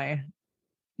to get my,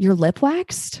 Your lip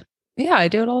waxed? yeah, I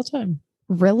do it all the time.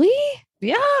 Really?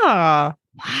 Yeah.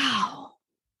 Wow.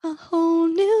 A whole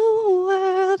new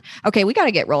world. Okay, we got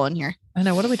to get rolling here. I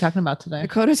know. What are we talking about today?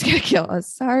 Dakota's gonna kill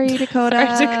us. Sorry, Dakota.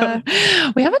 Sorry,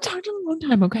 Dakota. We haven't talked in a long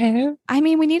time. Okay. I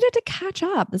mean, we needed to catch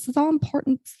up. This is all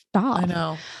important stuff. I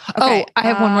know. Okay, I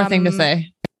have one more thing to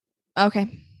say.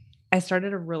 Okay. I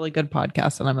started a really good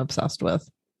podcast that I'm obsessed with.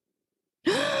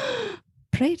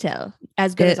 Pray tell.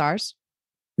 As good as ours.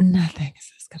 Nothing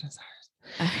is as good as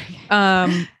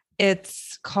ours.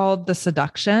 It's called The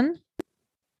Seduction,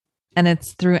 and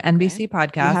it's through NBC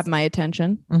Podcast. You have my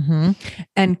attention. Mm-hmm.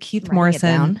 And Keith Writing it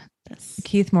Morrison. down.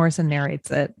 Keith Morrison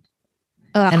narrates it,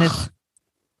 Ugh. and it's.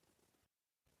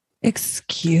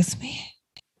 Excuse me.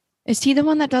 Is he the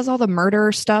one that does all the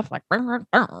murder stuff? Like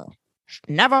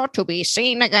never to be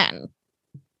seen again.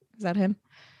 Is that him?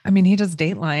 I mean, he does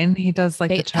Dateline. He does like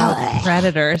the child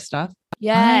predator stuff.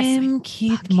 Yes. I'm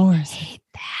Keith Morrison. Hate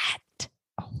that.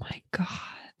 Oh my God.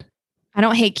 I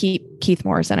don't hate Keith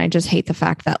Morrison. I just hate the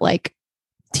fact that like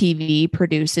TV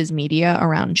produces media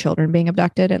around children being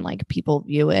abducted and like people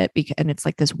view it and it's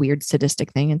like this weird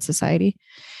sadistic thing in society.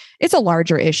 It's a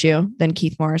larger issue than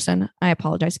Keith Morrison. I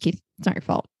apologize, Keith. It's not your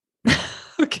fault.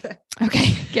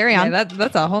 Okay. Carry on.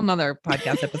 That's a whole nother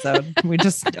podcast episode. we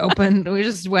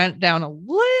just went down a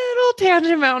little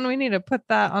tangent mountain. We need to put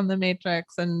that on the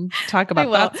Matrix and talk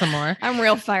about that some more. I'm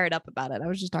real fired up about it. I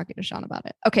was just talking to Sean about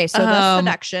it. Okay. So The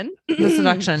Seduction. The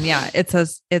Seduction. Yeah. It's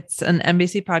an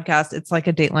NBC podcast. It's like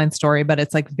a Dateline story, but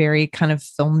it's like very kind of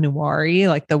film noir-y,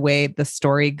 like the way the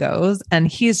story goes. And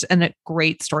he's a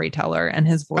great storyteller and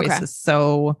his voice is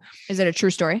so. Is it a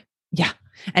true story? Yeah.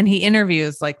 And he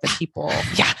interviews like the people.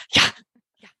 Yeah.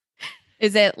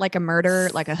 Is it like a murder,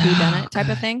 like a whodunit type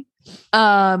of thing?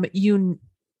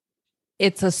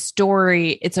 It's a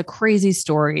story. It's a crazy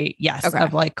story. Yes.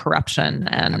 Of like corruption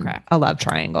and a love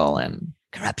triangle and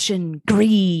corruption,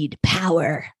 greed,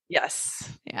 power.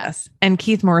 Yes. And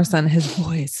Keith Morrison, his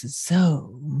voice is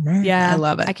so murder. Yeah. I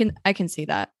love it. I can see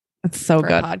that. It's so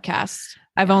good. Podcast.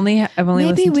 I've only maybe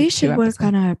listened we to should 2 work episodes.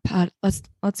 on our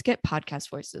let's get podcast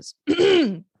voices.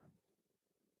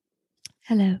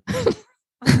 Hello.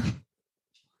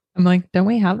 I'm like, don't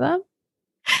we have them?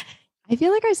 I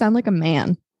feel like I sound like a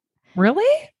man.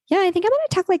 Really? Yeah, I think I'm gonna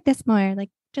talk like this more, like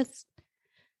just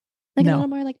like a little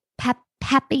more like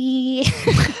peppy.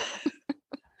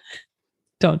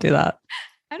 Don't do that.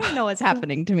 I don't know what's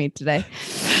happening to me today.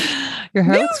 Your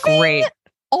hair looks great.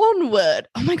 Onward.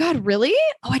 Oh my God, really?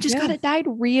 Oh, I just got it dyed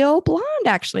real blonde,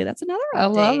 actually. That's another update. I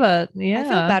love it. Yeah. I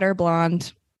feel better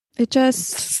blonde.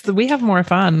 We have more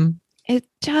fun. It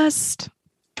just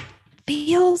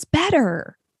feels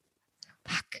better.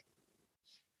 Fuck.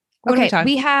 Okay,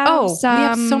 we have we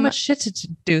have so much shit to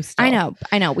do still.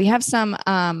 I know. We have some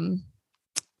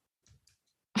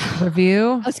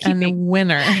review Housekeeping. and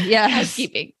winner. Yeah,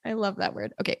 housekeeping. I love that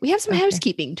word. Okay, we have some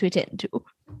housekeeping to attend to.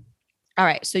 All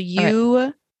right, so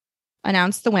you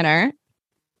announce the winner.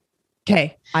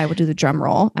 Okay. I will do the drum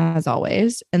roll as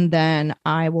always, and then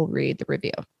I will read the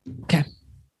review. Okay.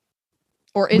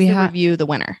 Or is the review the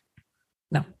winner?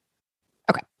 No.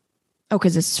 Okay. Oh,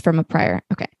 because this is from a prior.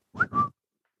 Okay.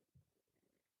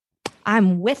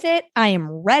 I'm with it. I am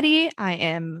ready. I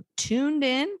am tuned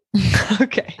in.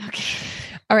 Okay.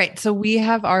 All right. So we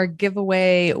have our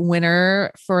giveaway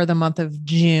winner for the month of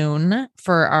June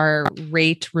for our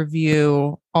rate,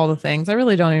 review, all the things. I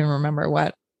really don't even remember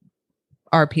what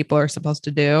our people are supposed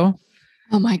to do.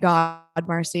 Oh my God,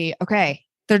 Marcy. Okay.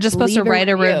 They're just supposed to write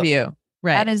a review.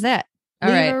 Right. That is it.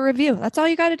 Leave a review. That's all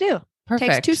you got to do.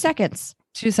 Perfect. Takes 2 seconds.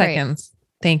 2 seconds. Great.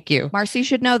 Thank you. Marcy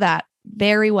should know that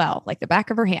very well, like the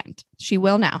back of her hand. She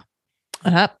will now.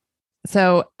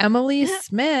 So Emily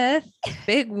Smith,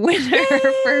 big winner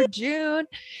for June.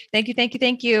 Thank you. Thank you.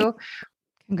 Thank you.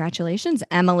 Congratulations,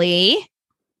 Emily.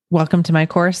 Welcome to my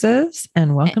courses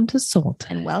and welcome to Soul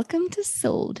Time. And welcome to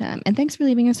Soul Time. And thanks for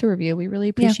leaving us a review. We really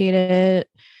appreciate it.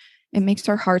 It makes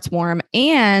our hearts warm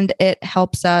and it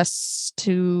helps us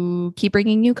to keep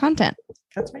bringing you content.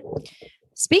 That's right.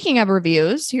 Speaking of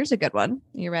reviews, here's a good one.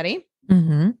 You ready?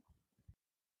 Mm-hmm.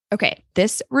 Okay.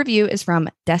 This review is from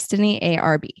Destiny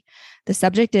ARB. The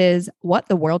subject is what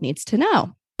the world needs to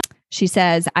know. She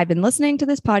says, I've been listening to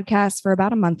this podcast for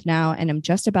about a month now and I'm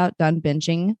just about done binge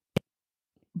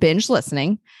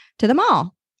listening to them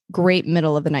all. Great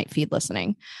middle of the night feed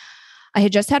listening. I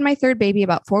had just had my third baby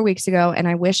about 4 weeks ago, and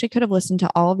I wish I could have listened to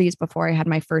all of these before I had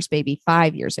my first baby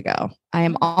 5 years ago. I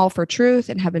am all for truth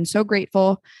and have been so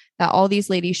grateful that all these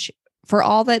ladies for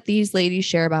all that these ladies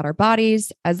share about our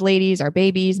bodies as ladies, our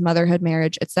babies, motherhood,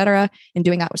 marriage, etc., and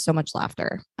doing that with so much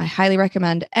laughter. I highly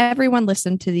recommend everyone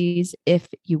listen to these if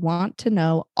you want to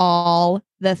know all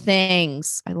the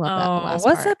things. I love that. The last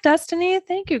what's part. up, Destiny?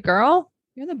 Thank you, girl.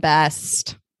 You're the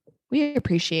best. We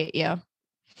appreciate you.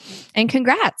 And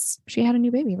congrats. She had a new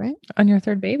baby, right? On your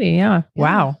third baby. Yeah.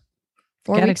 Wow.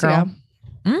 4 weeks ago.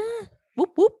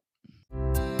 Whoop, whoop.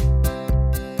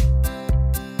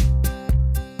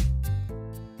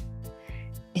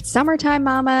 It's summertime,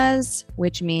 mamas,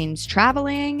 which means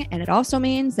traveling. And it also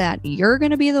means that you're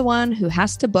going to be the one who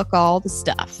has to book all the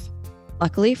stuff.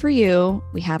 Luckily for you,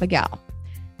 we have a gal.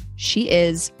 She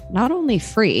is not only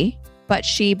free, but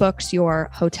she books your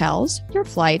hotels, your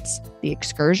flights, the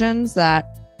excursions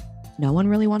that no one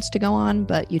really wants to go on,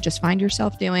 but you just find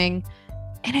yourself doing.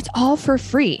 And it's all for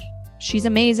free. She's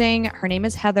amazing. Her name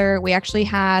is Heather. We actually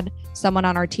had someone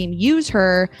on our team use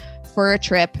her for a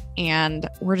trip, and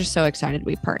we're just so excited to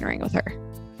be partnering with her.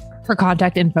 Her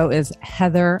contact info is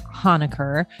Heather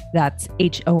Honaker. That's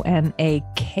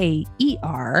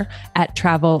Honaker at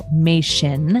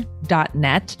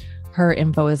travelmation.net. Her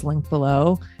info is linked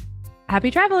below. Happy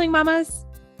traveling, mamas.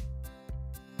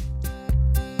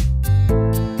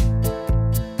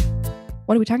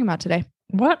 What are we talking about today?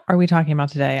 What are we talking about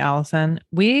today, Allison?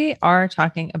 We are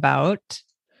talking about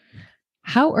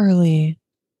how early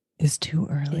is too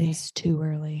early. Is too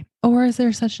early. Or is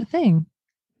there such a thing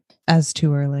as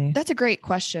too early? That's a great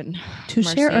question. To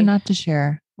share or not to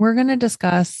share? We're going to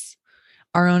discuss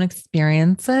our own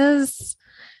experiences,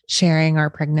 sharing our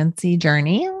pregnancy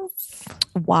journeys.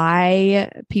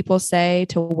 Why people say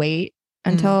to wait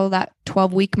until that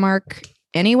 12-week mark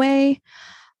anyway.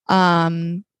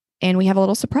 And we have a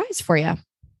little surprise for you.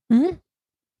 Mm-hmm.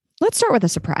 Let's start with a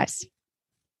surprise.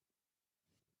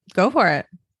 Go for it.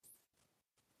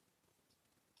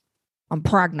 I'm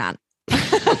pregnant.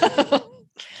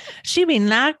 She be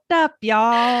knocked up,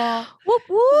 y'all. Whoop,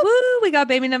 whoop. Woo, we got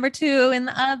baby number 2 in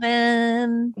the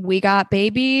oven. We got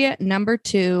baby number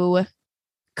 2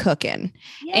 cooking.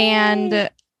 Yay. And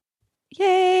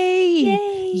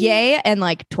yay. And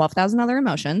like 12,000 other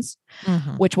emotions,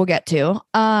 which we'll get to.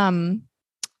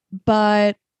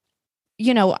 But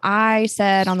you know, I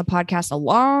said on the podcast a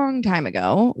long time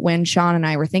ago when Sean and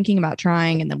I were thinking about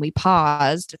trying and then we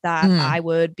paused that I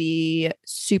would be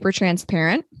super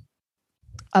transparent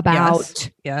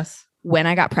about yes. when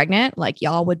I got pregnant. Like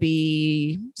y'all would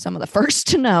be some of the first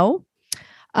to know,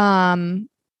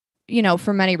 you know,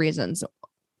 for many reasons.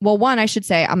 Well, one, I should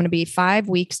say I'm going to be 5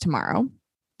 weeks tomorrow.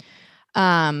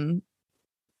 At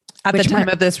the time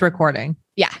of this recording.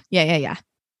 Yeah.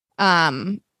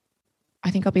 I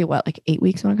think I'll be like 8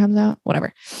 weeks when it comes out,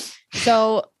 whatever.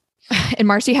 So, and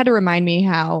Marcy had to remind me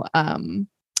how,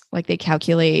 like they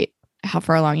calculate how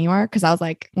far along you are. Cause I was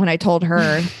like, when I told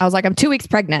her, I was like, I'm 2 weeks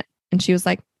pregnant. And she was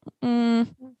like, that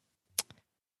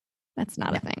That's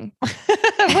not a thing.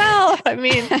 Well, I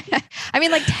mean,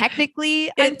 like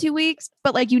technically I'm 2 weeks,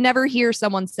 but like you never hear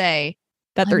someone say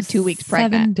that they're 2 weeks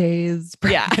pregnant. 7 days.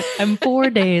 Yeah. I'm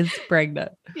 4 days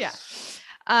pregnant. Yeah.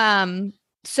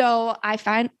 So I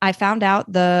found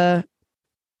out the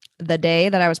day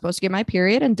that I was supposed to get my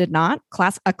period and did not.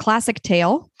 A classic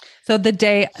tale. So the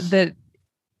day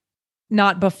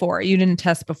not before, you didn't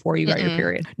test before you got your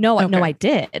period. No, Okay. no, I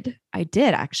did. I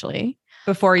did actually.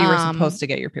 Before you were supposed to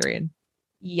get your period.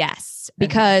 Yes,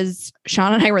 because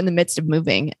Sean and I were in the midst of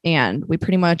moving and we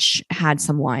pretty much had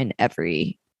some wine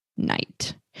every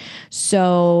night.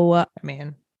 So I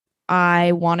mean,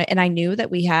 I wanted, and I knew that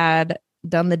we had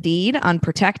done the deed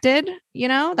unprotected,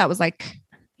 that was like,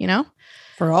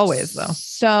 for always though.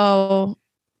 So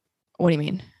what do you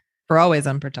mean? For always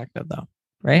unprotected though,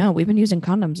 right? No, we've been using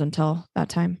condoms until that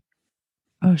time.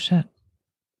 Oh shit.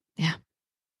 Yeah.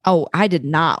 Oh, I did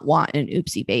not want an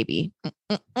oopsie baby.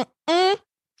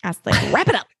 I was like, wrap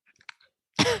it up.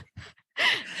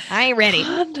 I ain't ready.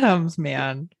 Condoms,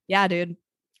 man. Yeah, dude.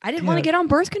 I didn't want to get on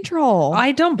birth control.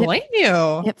 I don't blame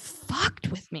you. It fucked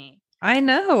with me. I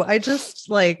know. I just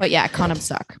like. But yeah, condoms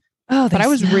suck. Oh, but I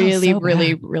was really, so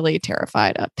really, bad. really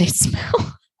terrified of they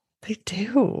smell. They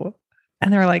do.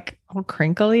 And they're like all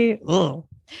crinkly. Ugh.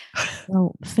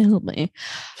 Oh, filthy.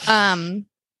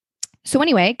 So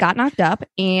anyway, got knocked up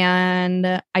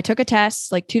and I took a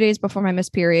test like 2 days before my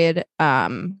missed period.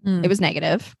 It was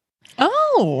negative.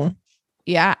 Oh,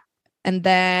 yeah. And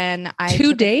then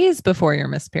 2 days before your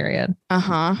missed period.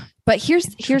 But here's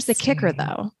the kicker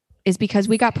though, is because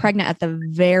we got pregnant at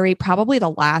probably the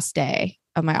last day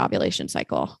of my ovulation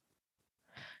cycle.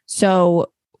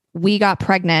 So we got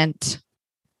pregnant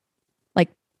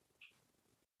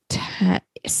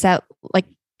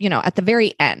at the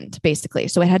very end, basically.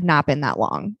 So it had not been that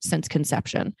long since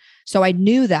conception. So I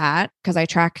knew that because I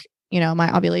track,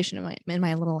 my ovulation in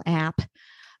my little app.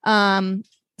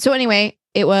 So anyway,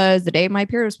 it was the day my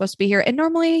period was supposed to be here. And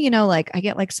normally, I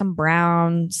get like some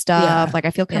brown stuff. Yeah. Like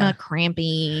I feel kind of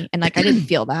crampy and like I didn't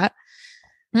feel that.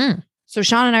 So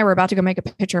Sean and I were about to go make a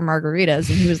picture of margaritas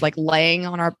and he was like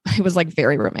it was like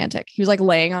very romantic. He was like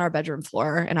laying on our bedroom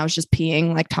floor and I was just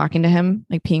peeing, like talking to him,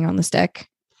 like peeing on the stick.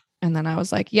 And then I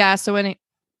was like, yeah. So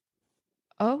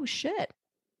oh shit.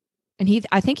 And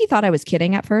I think he thought I was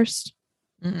kidding at first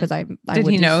because did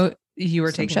he know you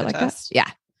were taking shit the like test? that?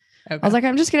 Yeah. Okay. I was like,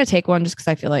 I'm just going to take one just because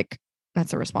I feel like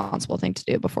that's a responsible thing to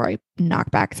do before I knock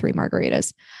back 3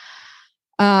 margaritas.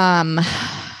 And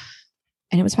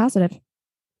it was positive.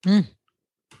 And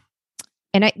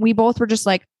we both were just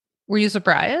like, were you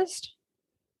surprised?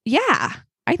 Yeah,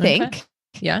 I think. Okay.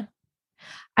 Yeah.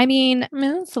 I mean,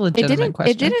 that's a legitimate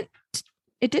question.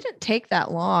 It didn't take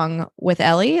that long with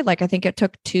Ellie. Like I think it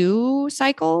took 2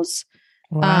 cycles.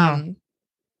 Wow.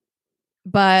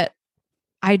 But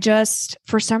I just,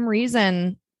 for some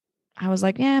reason, I was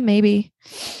like, yeah, maybe.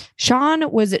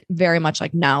 Sean was very much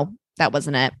like, no, that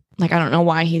wasn't it. Like, I don't know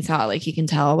why he thought like he can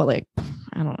tell, but like,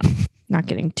 I don't know, not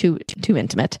getting too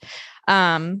intimate.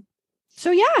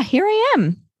 So yeah, here I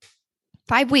am,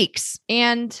 5 weeks.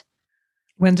 And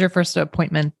when's your first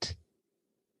appointment?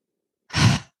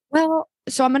 Well,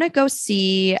 so I'm going to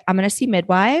see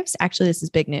midwives. Actually, this is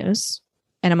big news.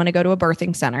 And I'm going to go to a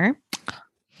birthing center.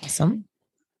 Awesome.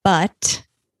 But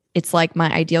it's like my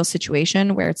ideal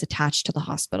situation where it's attached to the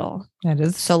hospital. That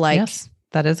is. So like, yes,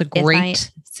 that is a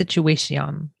great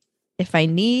situation. If I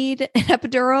need an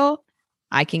epidural,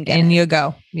 I can get and it. You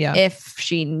go. Yeah. If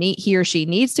he or she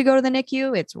needs to go to the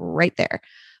NICU, it's right there.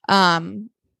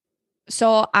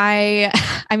 So I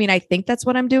think that's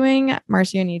what I'm doing.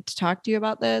 Marcy, I need to talk to you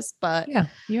about this, but yeah,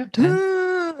 you have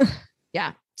time.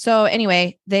 Yeah. So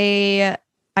anyway,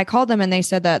 I called them and they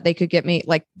said that they could get me,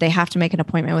 like, they have to make an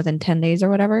appointment within 10 days or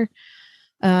whatever.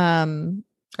 Are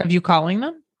you calling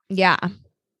them? Yeah.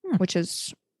 Which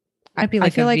is, might be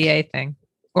like a VA thing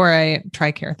or a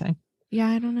TRICARE thing. Yeah,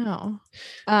 I don't know.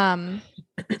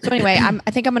 So anyway,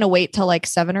 I think I'm going to wait till like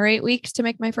 7 or 8 weeks to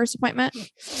make my first appointment.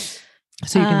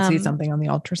 So you can see something on the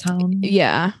ultrasound.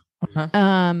 Yeah.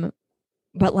 Uh-huh.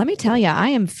 But let me tell you, I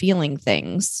am feeling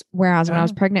things. Whereas when I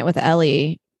was pregnant with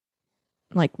Ellie,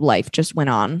 like life just went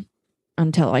on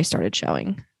until I started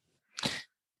showing.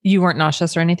 You weren't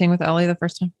nauseous or anything with Ellie the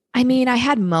first time? I mean, I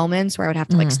had moments where I would have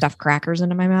to like stuff crackers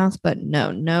into my mouth, but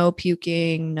no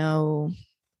puking, no.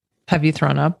 Have you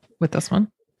thrown up with this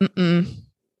one?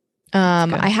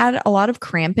 I had a lot of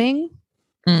cramping,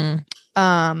 and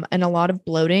a lot of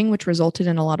bloating, which resulted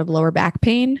in a lot of lower back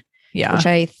pain. Yeah. Which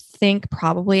I think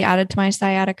probably added to my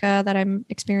sciatica that I'm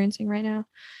experiencing right now.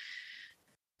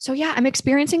 So yeah, I'm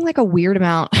experiencing like a weird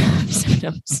amount of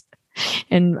symptoms.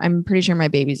 And I'm pretty sure my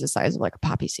baby's the size of like a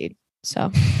poppy seed.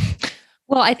 So,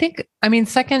 Well,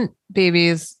 second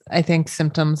babies, I think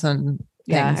symptoms and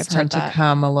Yeah, things I've heard tend to that.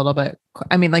 come a little bit.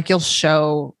 Like you'll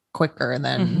show quicker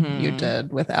than you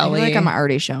did with I Ellie. feel like I'm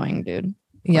already showing, dude.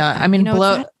 Yeah. Like, you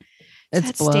know, it's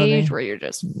that bloating. stage where you're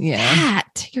just Yeah.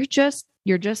 fat.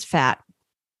 You're just fat,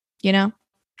 you know?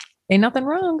 Ain't nothing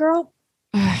wrong, girl.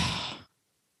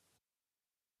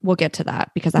 We'll get to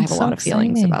that because I have a lot of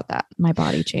feelings about that. My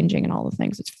body changing and all the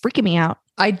things. It's freaking me out.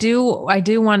 I do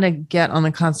want to get on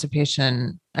the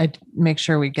constipation. I make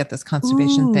sure we get this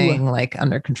constipation thing like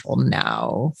under control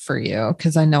now for you.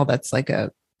 Cause I know that's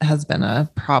has been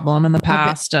a problem in the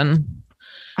past. And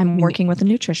I'm working with a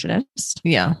nutritionist.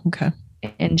 Yeah. Okay.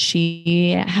 And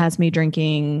she has me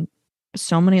drinking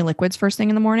so many liquids first thing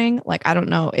in the morning. Like, I don't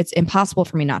know. It's impossible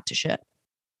for me not to shit.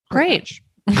 Great.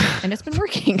 And it's been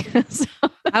working. So.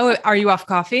 Are you off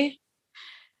coffee?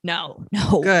 No.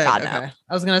 Good. God, okay. no.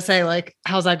 I was going to say, like,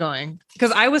 how's that going?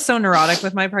 Because I was so neurotic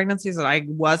with my pregnancies that I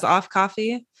was off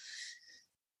coffee.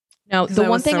 No, the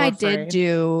one thing I did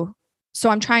do, so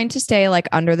I'm trying to stay like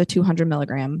under the 200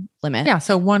 milligram limit. Yeah.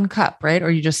 So 1 cup, right? Or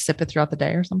you just sip it throughout the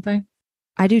day or something?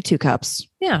 I do 2 cups.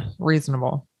 Yeah.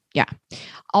 Reasonable. Yeah.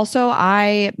 Also,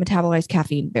 I metabolize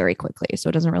caffeine very quickly, so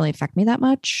it doesn't really affect me that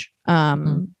much.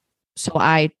 So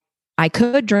I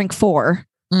could drink 4,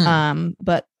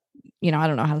 but you know, I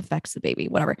don't know how it affects the baby,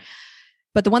 whatever.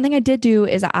 But the one thing I did do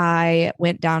is I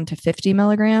went down to 50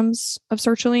 milligrams of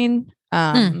sertraline.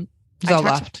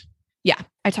 Zoloft.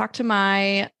 I talked to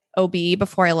my OB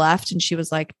before I left, and she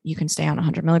was like, "You can stay on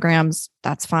 100 milligrams.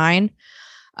 That's fine."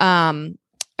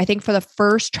 I think for the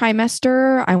first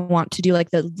trimester, I want to do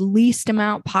like the least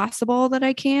amount possible that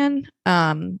I can.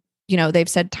 You know, they've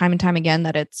said time and time again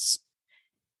that it's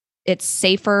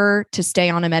safer to stay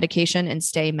on a medication and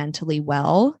stay mentally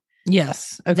well.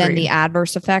 Yes. Agreed. Than the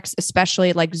adverse effects,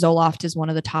 especially like Zoloft is one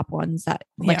of the top ones that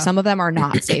like some of them are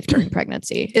not safe during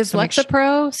pregnancy. Is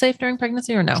Lexapro safe during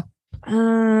pregnancy or no?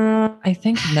 I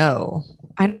think no.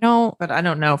 I don't, but I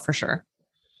don't know for sure.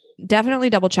 Definitely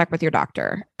double check with your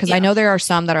doctor because I know there are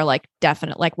some that are like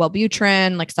definite, like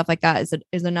Wellbutrin, like stuff like that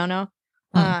is a no.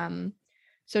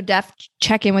 So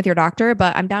check in with your doctor.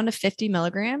 But I'm down to 50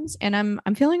 milligrams and I'm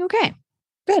feeling okay.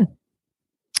 Good.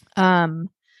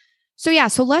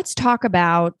 So let's talk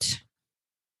about,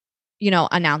 you know,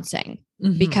 announcing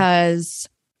because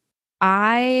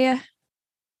a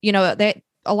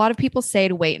lot of people say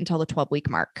to wait until the 12-week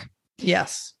mark.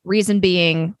 Yes. Reason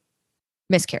being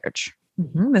miscarriage.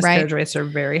 Miscarriage rates are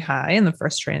very high in the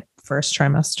first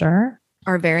trimester.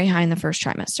 Are very high in the first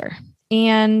trimester.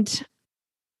 And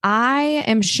I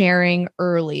am sharing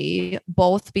early,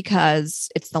 both because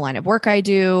it's the line of work I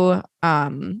do.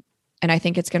 And I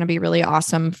think it's going to be really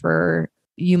awesome for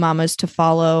you mamas to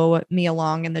follow me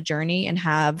along in the journey and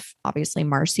have obviously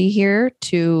Marcy here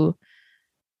to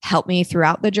help me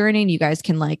throughout the journey. And you guys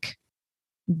can like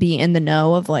be in the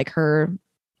know of like her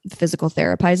physical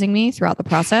therapizing me throughout the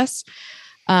process,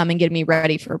 and getting me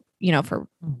ready for, you know, for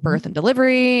birth and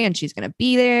delivery. And she's going to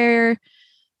be there.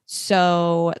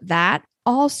 So that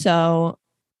also,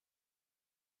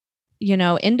 you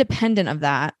know, independent of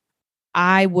that,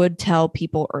 I would tell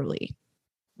people early.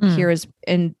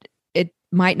 And it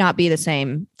might not be the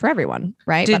same for everyone,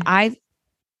 right?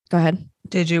 Go ahead.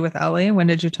 Did you with Ellie? When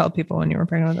did you tell people when you were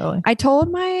pregnant with Ellie? I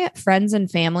told my friends and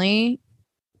family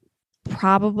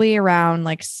probably around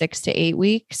like 6 to 8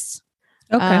 weeks.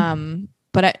 Okay.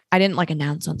 But I didn't like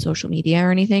announce on social media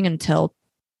or anything until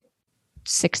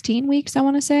 16 weeks, I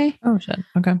want to say. Oh shit.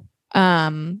 Okay.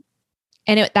 And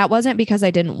that wasn't because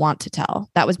I didn't want to tell.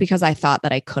 That was because I thought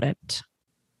that I couldn't.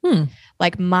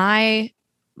 Like my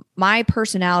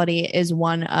personality is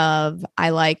one of, I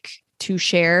like to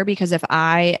share because if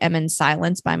I am in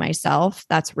silence by myself,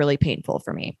 that's really painful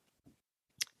for me.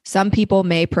 Some people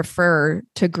may prefer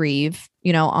to grieve,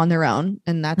 you know, on their own,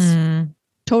 and that's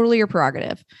totally your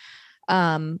prerogative.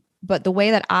 But the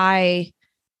way that I,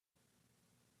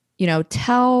 you know,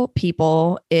 tell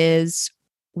people is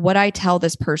what I tell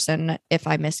this person if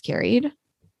I miscarried,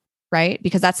 right?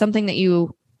 Because that's something that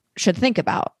you should think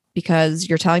about, because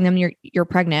you're telling them you're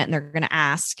pregnant and they're going to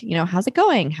ask, you know, how's it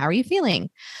going? How are you feeling?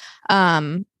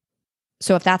 So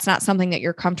if that's not something that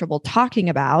you're comfortable talking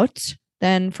about,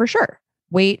 then for sure,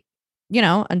 wait, you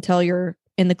know, until you're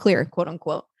in the clear, quote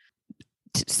unquote.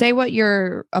 Say what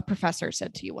a professor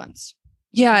said to you once.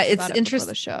 Yeah, it's interesting.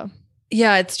 The show.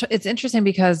 Yeah, it's interesting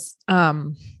because I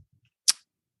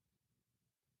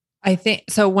think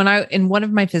so. When in one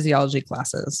of my physiology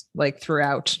classes, like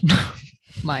throughout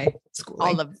my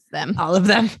schooling, all of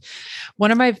them,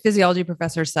 one of my physiology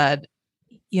professors said,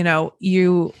 you know,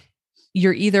 you're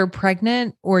either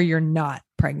pregnant or you're not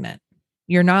pregnant.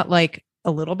 You're not like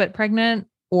a little bit pregnant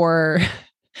or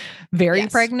very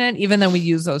pregnant, even though we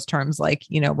use those terms like,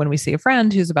 when we see a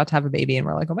friend who's about to have a baby and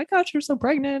we're like, oh my gosh, you're so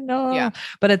pregnant. No. Yeah.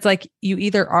 But it's like you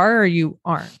either are or you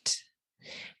aren't.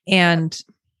 And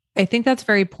I think that's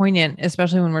very poignant,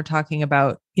 especially when we're talking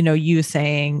about, you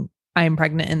saying, I'm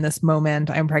pregnant in this moment.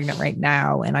 I'm pregnant right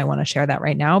now. And I want to share that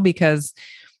right now, because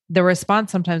the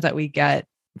response sometimes that we get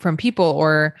from people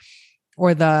or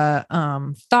the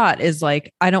thought is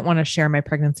like, I don't want to share my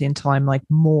pregnancy until I'm like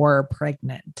more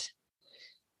pregnant.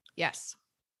 Yes.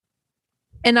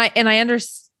 And I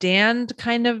understand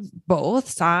kind of both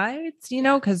sides,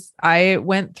 because I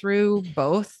went through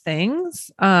both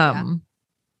things. But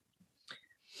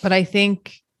I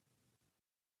think,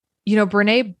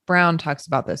 Brene Brown talks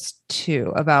about this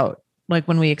too, about like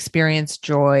when we experience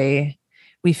joy,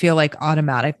 we feel like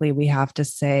automatically we have to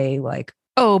say like,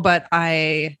 oh, but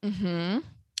I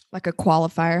like a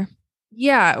qualifier.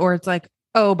 Yeah. Or it's like,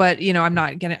 oh, but I'm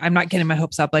not getting my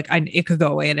hopes up. Like it could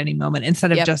go away at any moment,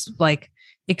 instead of just like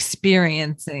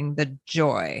experiencing the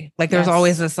joy. Like there's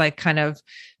always this like kind of,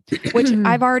 which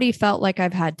I've already felt like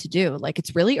I've had to do. Like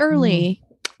it's really early,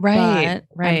 right?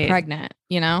 I'm pregnant,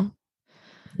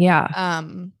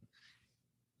 Yeah.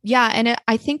 And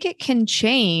I think it can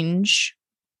change.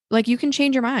 Like you can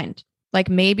change your mind. Like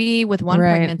maybe with one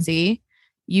pregnancy,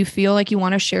 you feel like you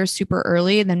want to share super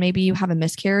early, and then maybe you have a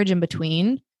miscarriage in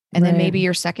between. And then maybe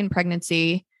your second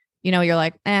pregnancy, you're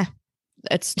like,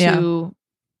 it's too,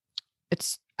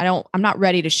 I'm not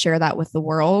ready to share that with the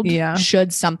world. Yeah.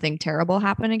 Should something terrible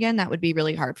happen again, that would be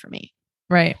really hard for me.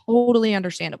 Right. Totally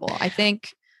understandable. I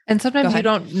think. And sometimes you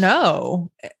don't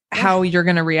know how you're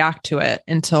going to react to it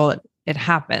until it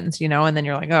happens, and then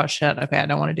you're like, oh shit. Okay. I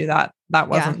don't want to do that. That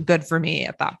wasn't good for me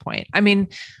at that point. I mean,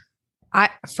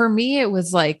 for me, it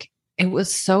was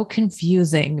so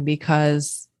confusing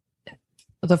because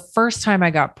the first time I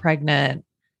got pregnant,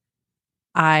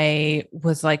 I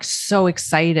was like so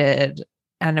excited,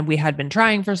 and we had been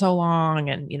trying for so long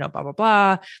and, blah, blah,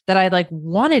 blah, that I like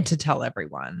wanted to tell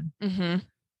everyone, the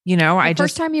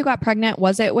first time you got pregnant,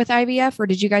 was it with IVF or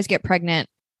did you guys get pregnant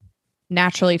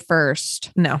naturally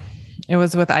first? No, it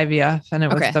was with IVF, and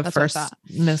it was the first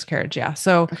miscarriage. Yeah.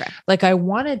 So like I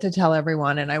wanted to tell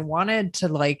everyone, and I wanted to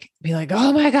like be like,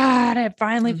 oh my God, it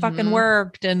finally fucking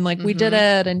worked. And like, we did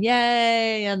it, and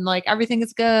yay. And like, everything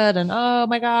is good. And oh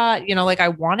my God, like I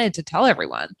wanted to tell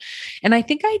everyone. And I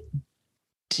think I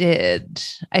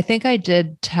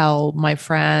did tell my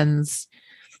friends.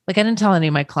 Like I didn't tell any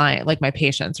of my like my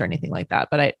patients or anything like that.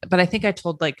 But I think I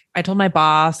told my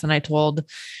boss, and I told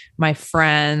my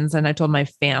friends, and I told my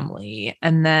family.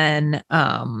 And then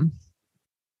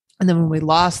when we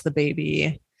lost the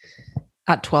baby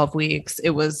at 12 weeks,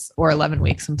 or 11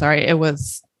 weeks, I'm sorry. It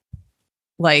was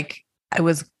like, I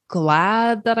was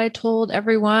glad that I told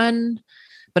everyone,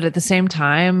 but at the same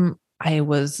time, I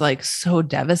was like so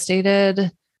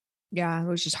devastated. Yeah, it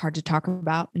was just hard to talk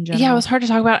about in general. Yeah, it was hard to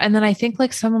talk about. And then I think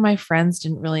like some of my friends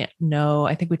didn't really know.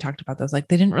 I think we talked about this. Like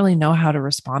they didn't really know how to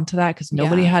respond to that, because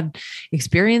nobody had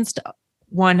experienced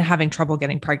having trouble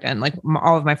getting pregnant. Like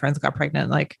all of my friends got pregnant.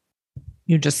 Like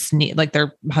you just sneeze, like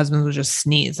their husbands would just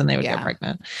sneeze and they would get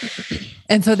pregnant.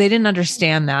 And so they didn't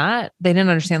understand that. They didn't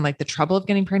understand like the trouble of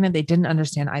getting pregnant. They didn't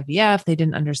understand IVF. They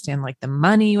didn't understand like the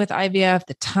money with IVF,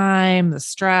 the time, the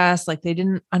stress. Like they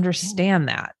didn't understand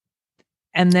that.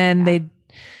 And then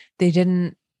they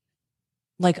didn't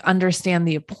like understand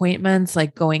the appointments,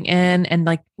 like going in, and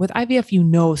like with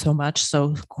IVF, so much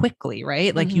so quickly,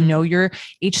 right? Like, your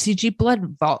HCG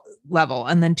blood level.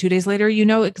 And then 2 days later,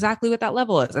 exactly what that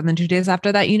level is. And then 2 days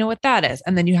after that, what that is.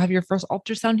 And then you have your first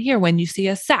ultrasound here when you see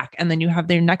a sac. And then you have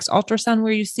their next ultrasound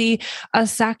where you see a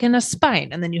sac and a spine.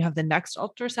 And then you have the next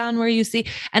ultrasound where you see,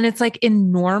 and it's like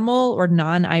in normal or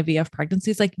non-IVF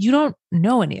pregnancies, like you don't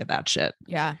know any of that shit.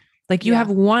 Yeah. Like you have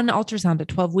one ultrasound at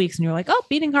 12 weeks and you're like, oh,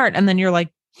 beating heart. And then you're like,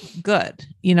 good,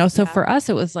 So for us,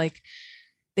 it was like,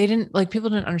 people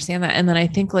didn't understand that. And then I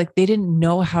think like, they didn't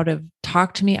know how to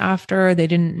talk to me after. They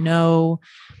didn't know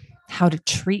how to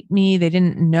treat me. They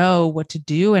didn't know what to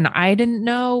do. And I didn't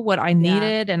know what I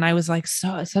needed. And I was like,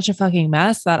 such a fucking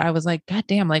mess that I was like, God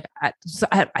damn. Like,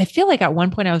 I feel like at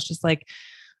one point I was just like,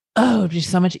 oh, it'd be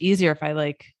so much easier if I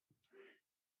like,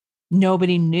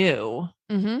 nobody knew.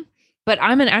 But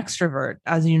I'm an extrovert,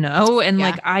 as you know, and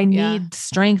like I need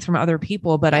strength from other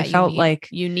people, but I felt like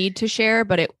you need to share,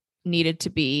 but it needed to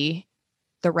be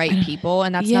the right people.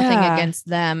 And that's nothing against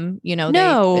them.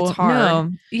 It's hard.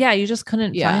 No. Yeah. You just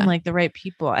couldn't find like the right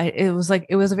people. It was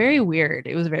very weird.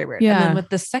 It was very weird. Yeah. And then with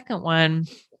the second one,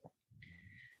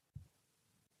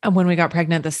 when we got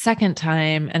pregnant the second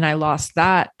time and I lost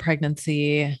that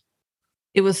pregnancy,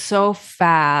 it was so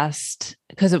fast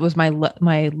because it was my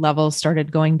levels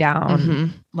started going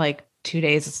down like 2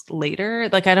 days later.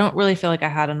 Like, I don't really feel like I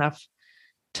had enough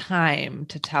time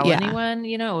to tell anyone,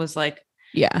 you know. It was like,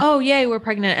 oh yay, we're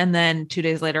pregnant, and then 2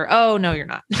 days later, oh no, you're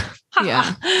not.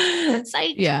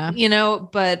 Psych. You know,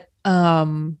 but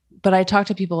I talked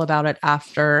to people about it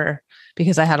after,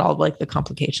 because I had all like the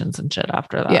complications and shit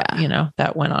after that, you know,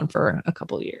 that went on for a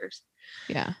couple of years.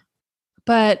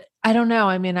 But I don't know.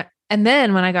 I mean, and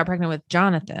then when I got pregnant with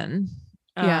Jonathan,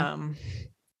 I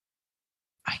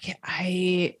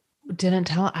didn't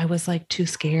tell. I was like too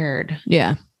scared.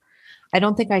 I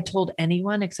don't think I told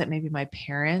anyone except maybe my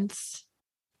parents.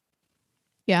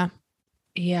 Yeah,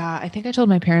 I think I told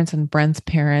my parents and Brent's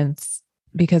parents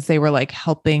because they were like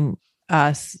helping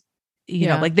us, you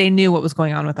know, like they knew what was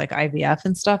going on with like IVF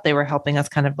and stuff. They were helping us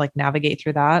kind of like navigate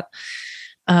through that.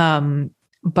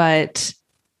 But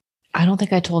I don't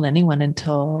think I told anyone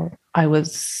until I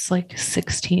was like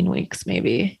 16 weeks,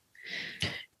 maybe.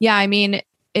 Yeah. I mean,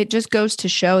 it just goes to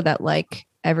show that like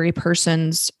every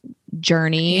person's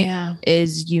journey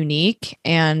is unique,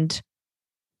 and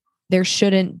there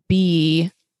shouldn't be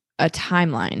a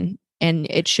timeline, and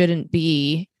it shouldn't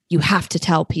be, you have to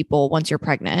tell people once you're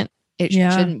pregnant. It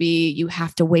shouldn't be, you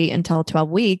have to wait until 12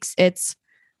 weeks. It's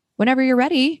whenever you're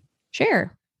ready,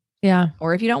 share.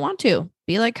 Or if you don't want to,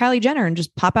 be like Kylie Jenner and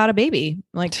just pop out a baby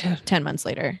like 10 months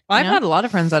later. Well, I've had a lot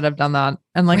of friends that have done that.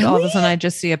 And like all of a sudden I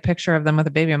just see a picture of them with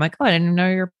a baby. I'm like, oh, I didn't even know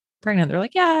you're pregnant. They're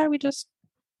like, yeah,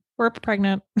 we're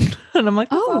pregnant. And I'm like,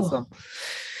 that's awesome.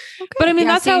 Okay. But I mean,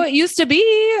 that's how it used to be.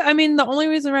 I mean, the only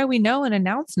reason why we know and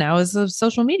announce now is of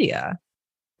social media.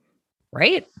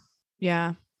 Right?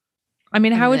 Yeah. I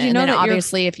mean, how would you know that?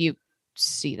 Obviously, if you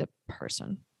see the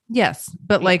person. Yes.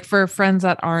 But like for friends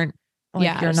that aren't,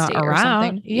 like you're not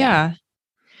around. Yeah.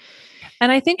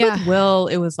 And I think with Will,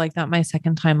 it was like that my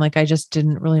second time. Like I just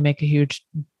didn't really make a huge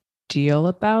deal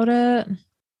about it.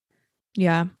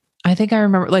 Yeah. I think I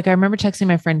remember texting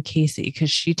my friend Casey because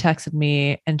she texted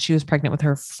me and she was pregnant with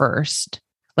her first,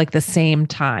 like the same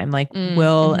time, like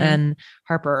Will and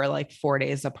Harper are like 4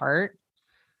 days apart.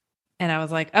 And I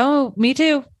was like, oh, me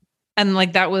too. And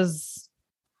like, that was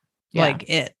like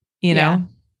it, you know?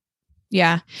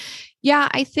 Yeah. Yeah.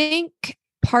 I think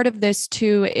part of this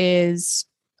too is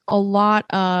a lot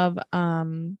of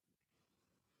the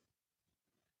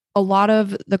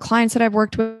clients that I've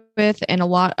worked with and a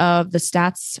lot of the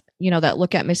stats, you know, that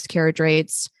look at miscarriage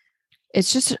rates.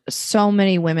 It's just so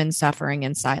many women suffering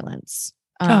in silence.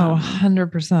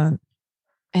 100%.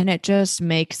 And it just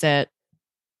makes it,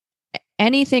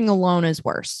 anything alone is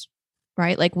worse,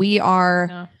 right? Like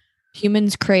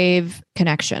humans crave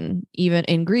connection, even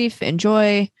in grief, in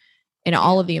joy, in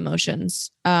all of the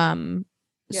emotions.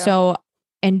 So,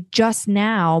 and just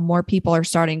now more people are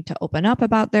starting to open up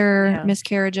about their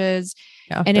miscarriages,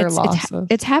 and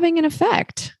it's having an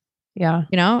effect. Yeah.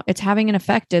 You know, it's having an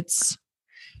effect. It's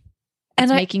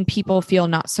making people feel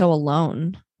not so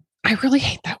alone. I really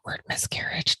hate that word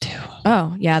miscarriage too.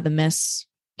 Oh yeah. The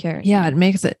miscarriage. Yeah. It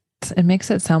makes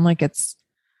it sound like it's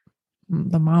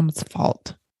the mom's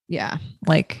fault. Yeah.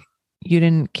 Like you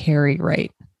didn't carry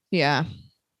right. Yeah.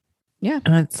 Yeah.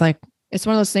 And it's like, it's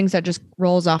one of those things that just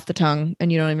rolls off the tongue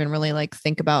and you don't even really like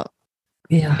think about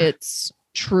its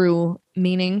true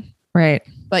meaning. Right.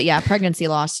 But yeah, pregnancy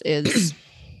loss is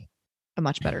a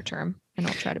much better term. And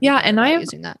I'll try to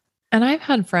using that. And I've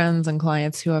had friends and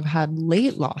clients who have had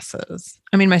late losses.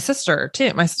 I mean, my sister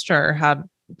too. My sister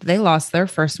they lost their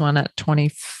first one at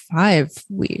 25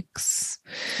 weeks.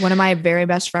 One of my very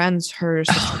best friends, her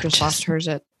sister just lost hers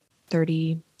at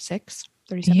 36,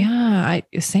 37. Yeah,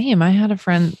 same. I had a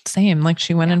friend, same. Like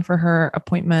she went in for her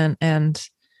appointment and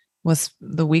was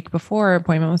the week before,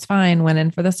 appointment was fine, went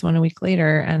in for this one a week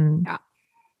later. And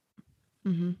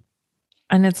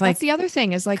and it's like, that's the other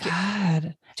thing is like,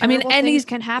 God, I mean, things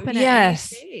can happen at any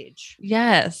stage.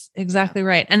 Yes, exactly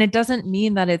right. And it doesn't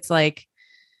mean that it's like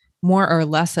more or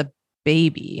less a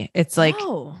baby. It's like,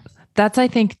 that's, I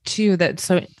think too, that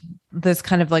so this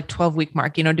kind of like 12-week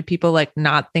mark, you know, do people like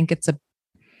not think it's a,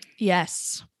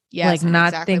 yes, like not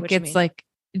exactly think it's like,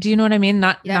 do you know what I mean?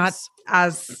 Not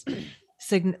as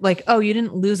like, oh, you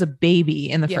didn't lose a baby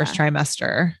in the first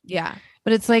trimester. Yeah.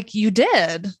 But it's like, you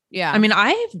did. Yeah. I mean,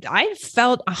 I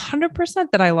felt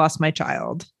 100% that I lost my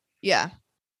child. Yeah.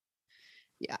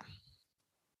 Yeah.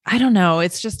 I don't know.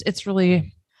 It's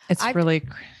really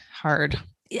hard.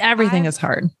 Everything is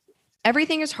hard.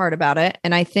 Everything is hard about it.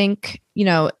 And I think, you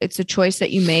know, it's a choice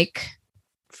that you make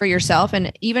for yourself.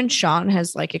 And even Sean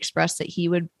has like expressed that he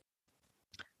would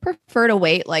prefer to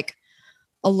wait like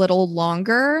a little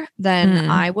longer than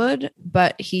I would,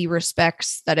 but he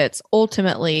respects that it's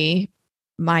ultimately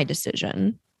my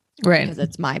decision. Right. Because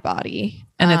it's my body.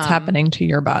 And it's happening to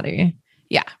your body.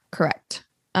 Yeah, correct.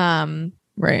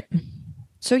 Right.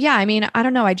 So yeah, I mean, I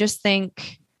don't know. I just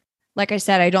think, like I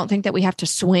said, I don't think that we have to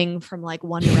swing from like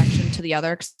one direction to the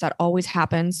other, because that always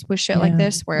happens with shit like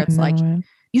this, where it's like,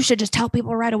 you should just tell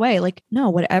people right away. Like, no,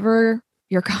 whatever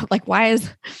you're like, why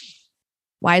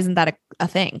isn't that a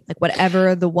thing? Like,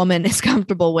 whatever the woman is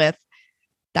comfortable with,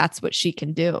 that's what she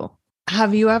can do.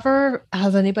 Has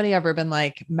anybody ever been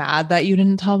like mad that you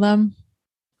didn't tell them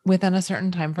within a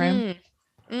certain time frame?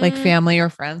 Like family or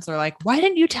friends are like, why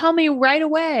didn't you tell me right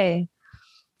away?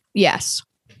 Yes.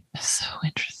 That's so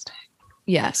interesting.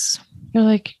 Yes. You're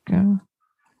like, oh.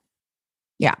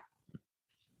 Yeah.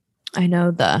 I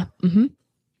know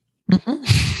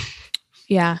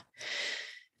Yeah.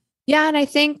 Yeah. And I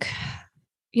think,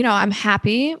 I'm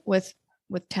happy with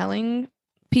telling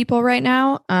people right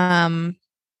now. And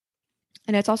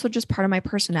it's also just part of my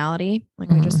personality.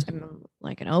 Like I just am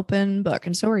like an open book,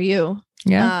 and so are you.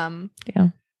 Yeah. Yeah.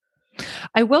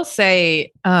 I will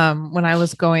say, when I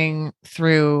was going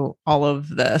through all of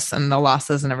this and the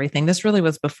losses and everything, this really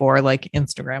was before like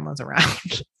Instagram was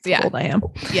around. Yeah. Old I am.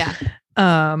 Yeah.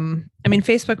 I mean,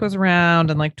 Facebook was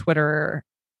around and like Twitter,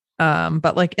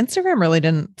 but like Instagram really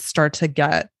didn't start to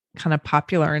get kind of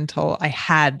popular until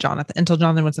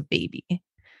Jonathan was a baby,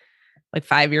 like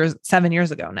 7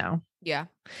 years ago now. Yeah.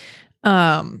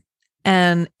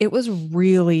 And it was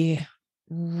really,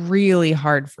 really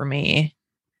hard for me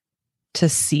to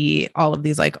see all of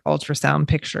these like ultrasound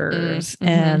pictures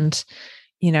and,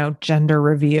 gender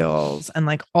reveals and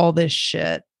like all this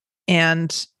shit.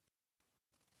 And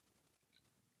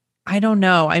I don't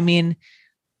know. I mean,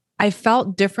 I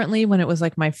felt differently when it was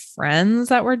like my friends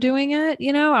that were doing it.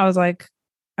 I was like,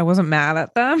 I wasn't mad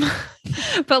at them,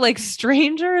 but like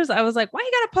strangers, I was like, why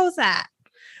you gotta post that?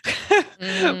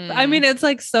 I mean, it's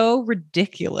like so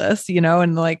ridiculous,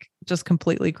 and like just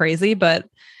completely crazy, but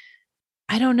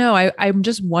I don't know. I'm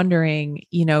just wondering,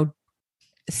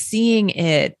 seeing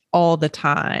it all the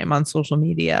time on social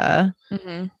media.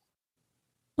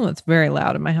 Oh, it's very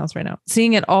loud in my house right now.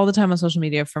 Seeing it all the time on social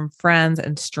media from friends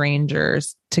and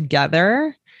strangers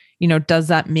together, does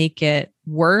that make it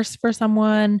worse for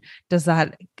someone? Does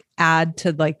that add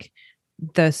to like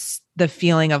the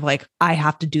feeling of like, I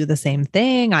have to do the same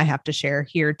thing. I have to share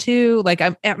here too. Like,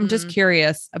 I'm just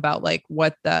curious about like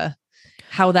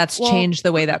how that's changed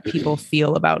the way that people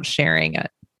feel about sharing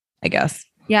it, I guess.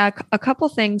 Yeah. A couple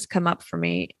things come up for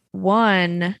me.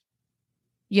 One,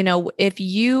 if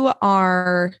you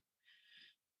are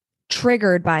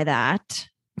triggered by that,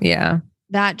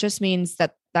 that just means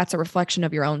that that's a reflection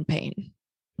of your own pain.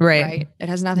 Right. It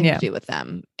has nothing to do with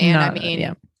them.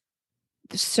 And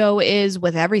so is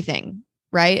with everything,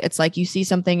 right? It's like you see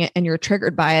something and you're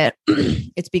triggered by it.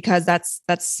 It's because that's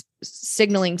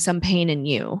signaling some pain in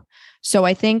you. So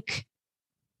I think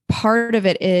part of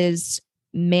it is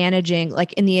managing,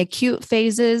 like in the acute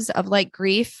phases of like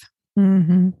grief,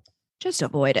 just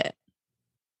avoid it.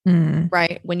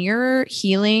 Right. When you're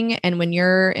healing and when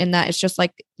you're in that, it's just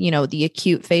like, the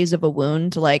acute phase of a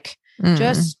wound, like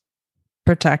just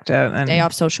protect it and stay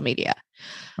off social media.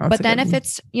 But then if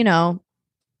it's,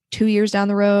 2 years down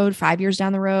the road, 5 years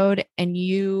down the road, and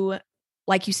you,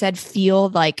 like you said, feel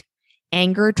like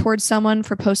anger towards someone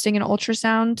for posting an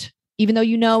ultrasound, even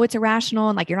though it's irrational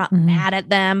and like you're not mad at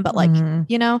them, but like,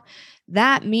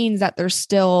 that means that there's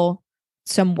still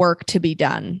some work to be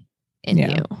done in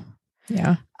you.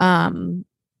 Yeah. And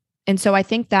so I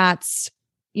think that's,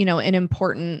 an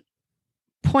important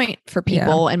point for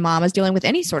people and mamas dealing with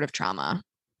any sort of trauma.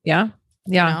 Yeah.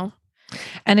 Yeah.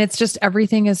 And it's just,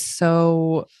 everything is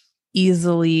so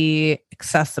easily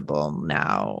accessible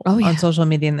now on social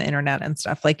media and the internet and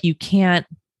stuff. Like you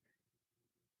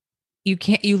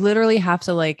literally have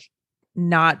to like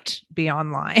not be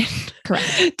online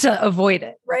correct to avoid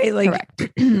it. Right. Like,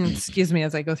 correct. Excuse me,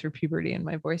 as I go through puberty and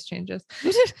my voice changes.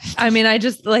 I mean, I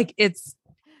just like, it's,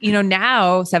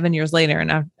 now 7 years later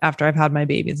and after I've had my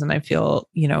babies and I feel,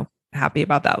 happy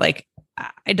about that. Like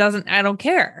I don't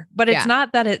care, but it's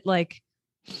not that it like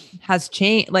has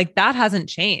changed. Like that hasn't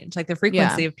changed. Like the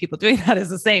frequency of people doing that is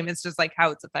the same. It's just like how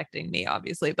it's affecting me,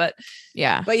 obviously. But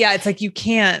it's like, you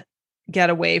can't get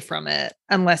away from it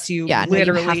unless you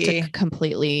literally have to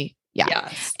completely. Yeah.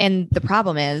 Yes. And the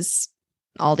problem is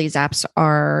all these apps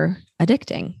are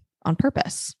addicting on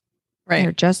purpose. Right.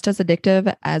 They're just as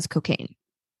addictive as cocaine.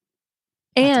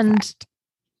 And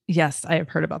yes, I have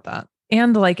heard about that.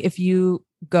 And like, if you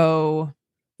go,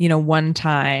 one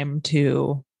time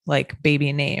to like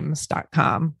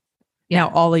babynames.com, now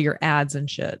all of your ads and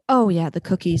shit. Oh yeah, the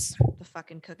cookies, the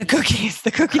fucking cookies,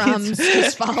 The cookies. Crumbs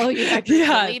just follow you.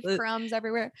 Yeah, Leave crumbs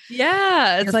everywhere.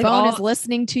 Yeah, it's Your like phone is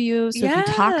listening to you, so if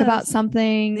you talk about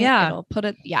something, it'll put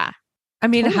it. Yeah, I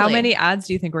mean, how totally. many ads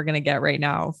do you think we're gonna get right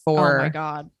now Oh for my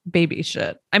god, baby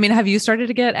shit? I mean, have you started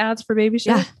to get ads for baby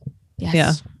shit? Yeah. Yes.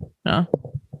 Yeah. No.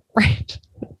 Right.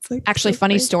 It's like Actually, so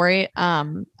funny crazy. story.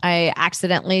 I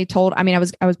accidentally told. I mean,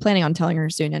 I was planning on telling her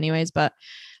soon, anyways, but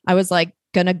I was like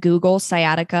gonna Google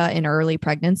sciatica in early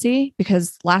pregnancy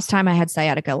because last time I had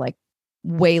sciatica like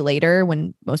way later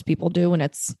when most people do when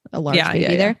it's a large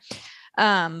baby there.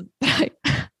 But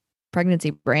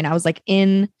pregnancy brain. I was like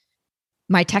in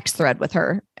my text thread with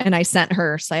her, and I sent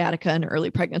her sciatica in early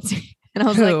pregnancy, and I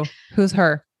was like, "Who's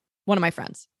her?" One of my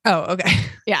friends. Oh, okay.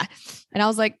 Yeah, and I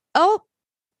was like, "Oh,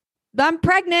 I'm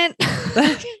pregnant."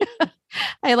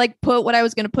 I like put what I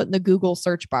was going to put in the Google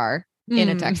search bar in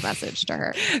a text message to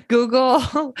her.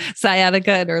 Google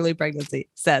sciatica and early pregnancy.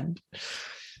 Send.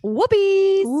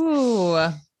 Whoopies.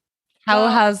 Ooh. How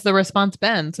has the response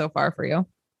been so far for you?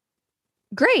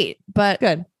 Great. But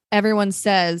good. Everyone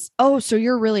says, oh, so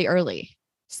you're really early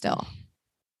still.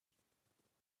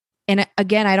 And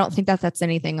again, I don't think that's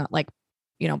anything like,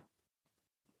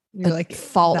 you're like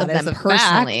fault of them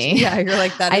personally. Yeah, you're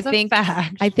like that is a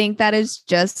fact. I think that is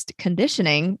just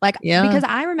conditioning. Like, because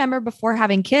I remember before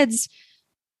having kids,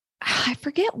 I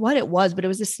forget what it was, but it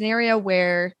was a scenario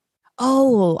where,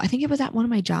 I think it was at one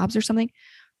of my jobs or something,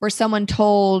 where someone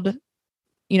told,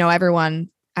 everyone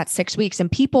at 6 weeks, and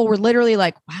people were literally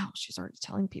like, wow, she's already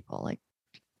telling people. Like,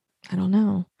 I don't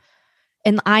know.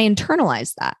 And I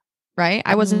internalized that. Right.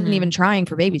 I wasn't even trying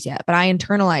for babies yet, but I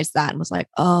internalized that and was like,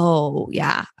 oh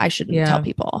yeah, I shouldn't tell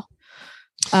people.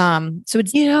 So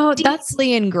it's, that's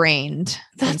ingrained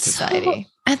in society.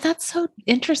 And that's so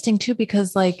interesting too,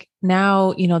 because like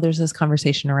now, there's this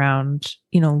conversation around,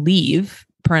 leave,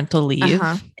 parental leave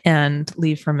and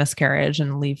leave for miscarriage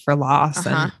and leave for loss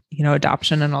and,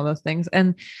 adoption and all those things.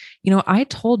 And, I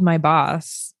told my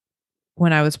boss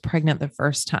when I was pregnant the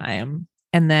first time,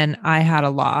 and then I had a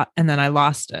lot and then I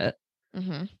lost it.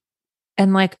 Mm-hmm.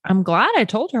 And like, I'm glad I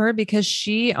told her because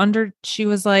she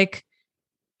was like,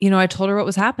 I told her what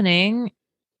was happening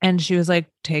and she was like,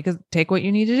 take what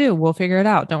you need to do. We'll figure it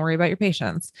out. Don't worry about your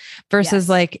patients. Versus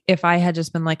like, if I had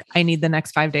just been like, I need the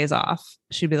next 5 days off,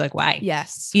 she'd be like, why?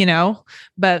 Yes.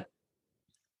 But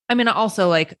I mean, also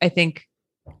like, I think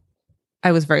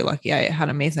I was very lucky. I had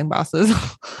amazing bosses.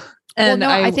 And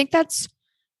I think that's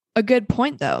a good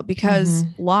point though, because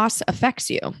loss affects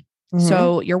you.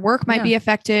 So your work might be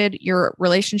affected. Your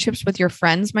relationships with your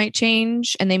friends might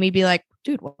change, and they may be like,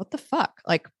 dude, what the fuck?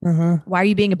 Like, why are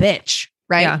you being a bitch?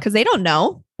 Right. Because they don't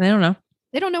know. They don't know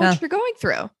what you're going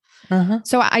through.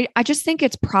 So I just think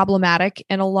it's problematic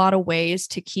in a lot of ways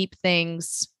to keep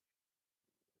things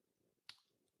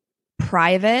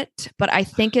private, but I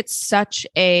think it's such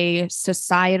a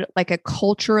society, like a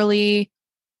culturally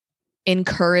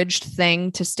encouraged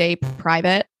thing to stay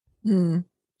private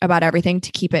about everything,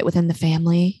 to keep it within the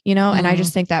family, and I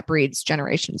just think that breeds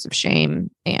generations of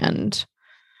shame and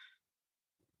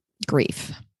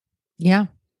grief. Yeah.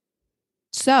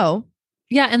 So,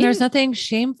 and there's nothing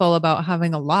shameful about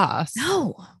having a loss.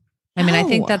 No. I mean, I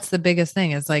think that's the biggest thing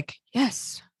is like,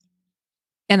 yes.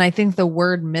 And I think the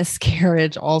word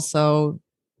miscarriage also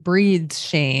breeds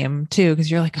shame too,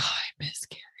 because you're like, oh, I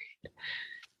miscarried.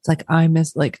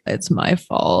 It's like, it's my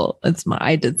fault.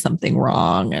 I did something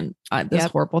wrong. And this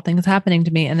horrible thing is happening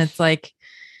to me. And it's like,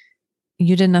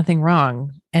 you did nothing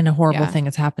wrong. And a horrible thing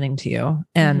is happening to you.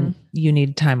 And you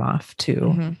need time off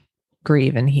to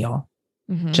grieve and heal.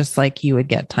 Just like you would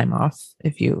get time off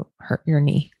if you hurt your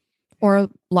knee. Or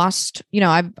lost,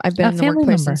 I've been in the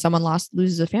workplace and someone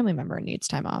loses a family member and needs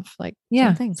time off. Like,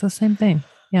 same thing. It's the same thing.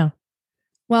 Yeah.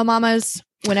 Well, mamas,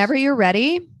 whenever you're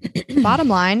ready, bottom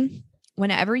line,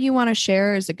 whenever you want to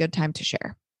share is a good time to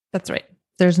share. That's right.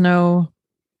 There's no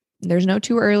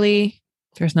too early.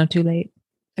 There's no too late.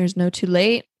 There's no too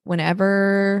late.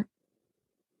 Whenever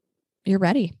you're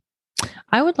ready.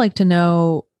 I would like to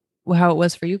know how it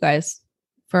was for you guys,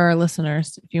 for our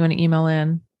listeners. If you want to email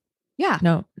in. Yeah.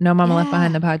 No mama left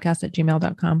behind the podcast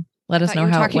 @gmail.com. Let us know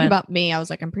how it went. About me. I was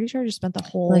like, I'm pretty sure I just spent the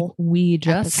whole like we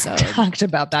just talked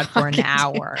about that for an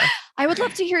hour. I would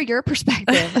love to hear your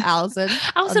perspective, Allison.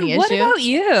 Allison, what about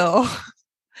you?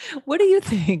 What do you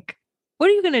think? What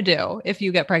are you going to do if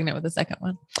you get pregnant with a second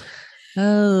one?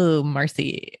 Oh,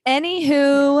 Marcy.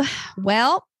 Anywho,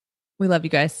 well, we love you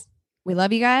guys.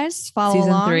 Follow Season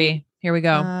along. 3. Here we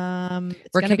go.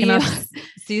 We're kicking off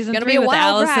season 3 with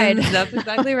Allison. That's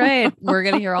exactly right. We're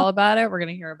going to hear all about it. We're going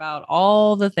to hear about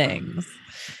all the things.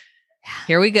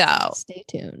 Here we go. Stay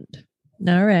tuned.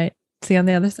 All right. See you on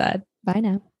the other side. Bye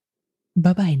now.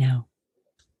 Bye-bye now.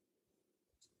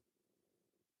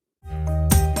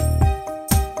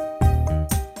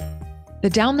 The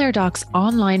Down There Docs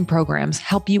online programs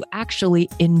help you actually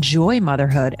enjoy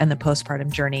motherhood and the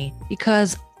postpartum journey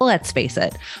because, let's face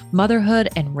it, motherhood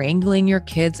and wrangling your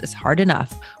kids is hard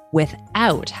enough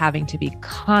without having to be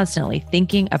constantly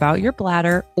thinking about your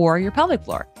bladder or your pelvic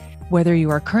floor. Whether you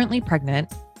are currently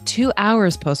pregnant, 2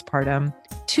 hours postpartum,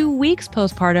 2 weeks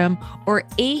postpartum, or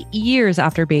 8 years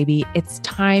after baby, it's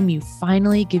time you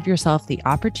finally give yourself the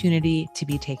opportunity to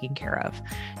be taken care of.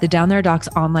 The Down There Docs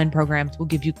online programs will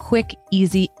give you quick,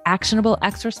 easy, actionable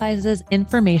exercises,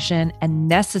 information, and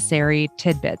necessary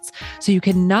tidbits. So you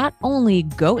can not only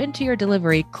go into your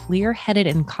delivery clear-headed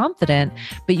and confident,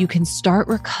 but you can start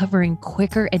recovering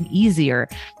quicker and easier.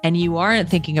 And you aren't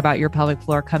thinking about your pelvic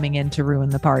floor coming in to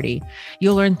ruin the party.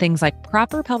 You'll learn things like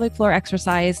proper pelvic floor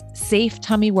exercise, safe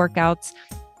tummy workouts,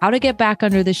 how to get back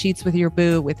under the sheets with your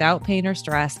boo without pain or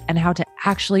stress, and how to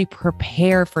actually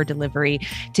prepare for delivery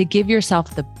to give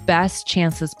yourself the best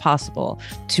chances possible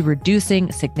to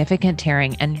reducing significant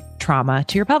tearing and trauma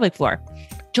to your pelvic floor.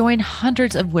 Join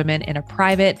hundreds of women in a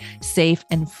private, safe,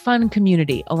 and fun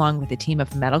community, along with a team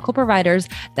of medical providers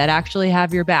that actually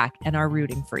have your back and are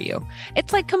rooting for you.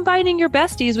 It's like combining your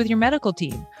besties with your medical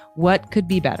team. What could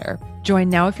be better? Join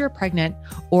now if you're pregnant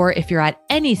or if you're at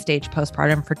any stage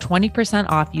postpartum for 20%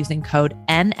 off using code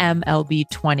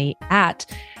NMLB20 at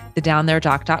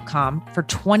thedowntheredoc.com for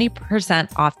 20%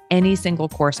 off any single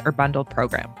course or bundled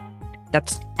program.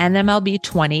 That's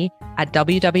NMLB20 at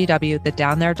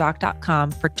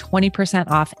www.thedowntheredoc.com for 20%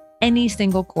 off any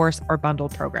single course or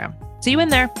bundled program. See you in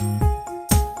there.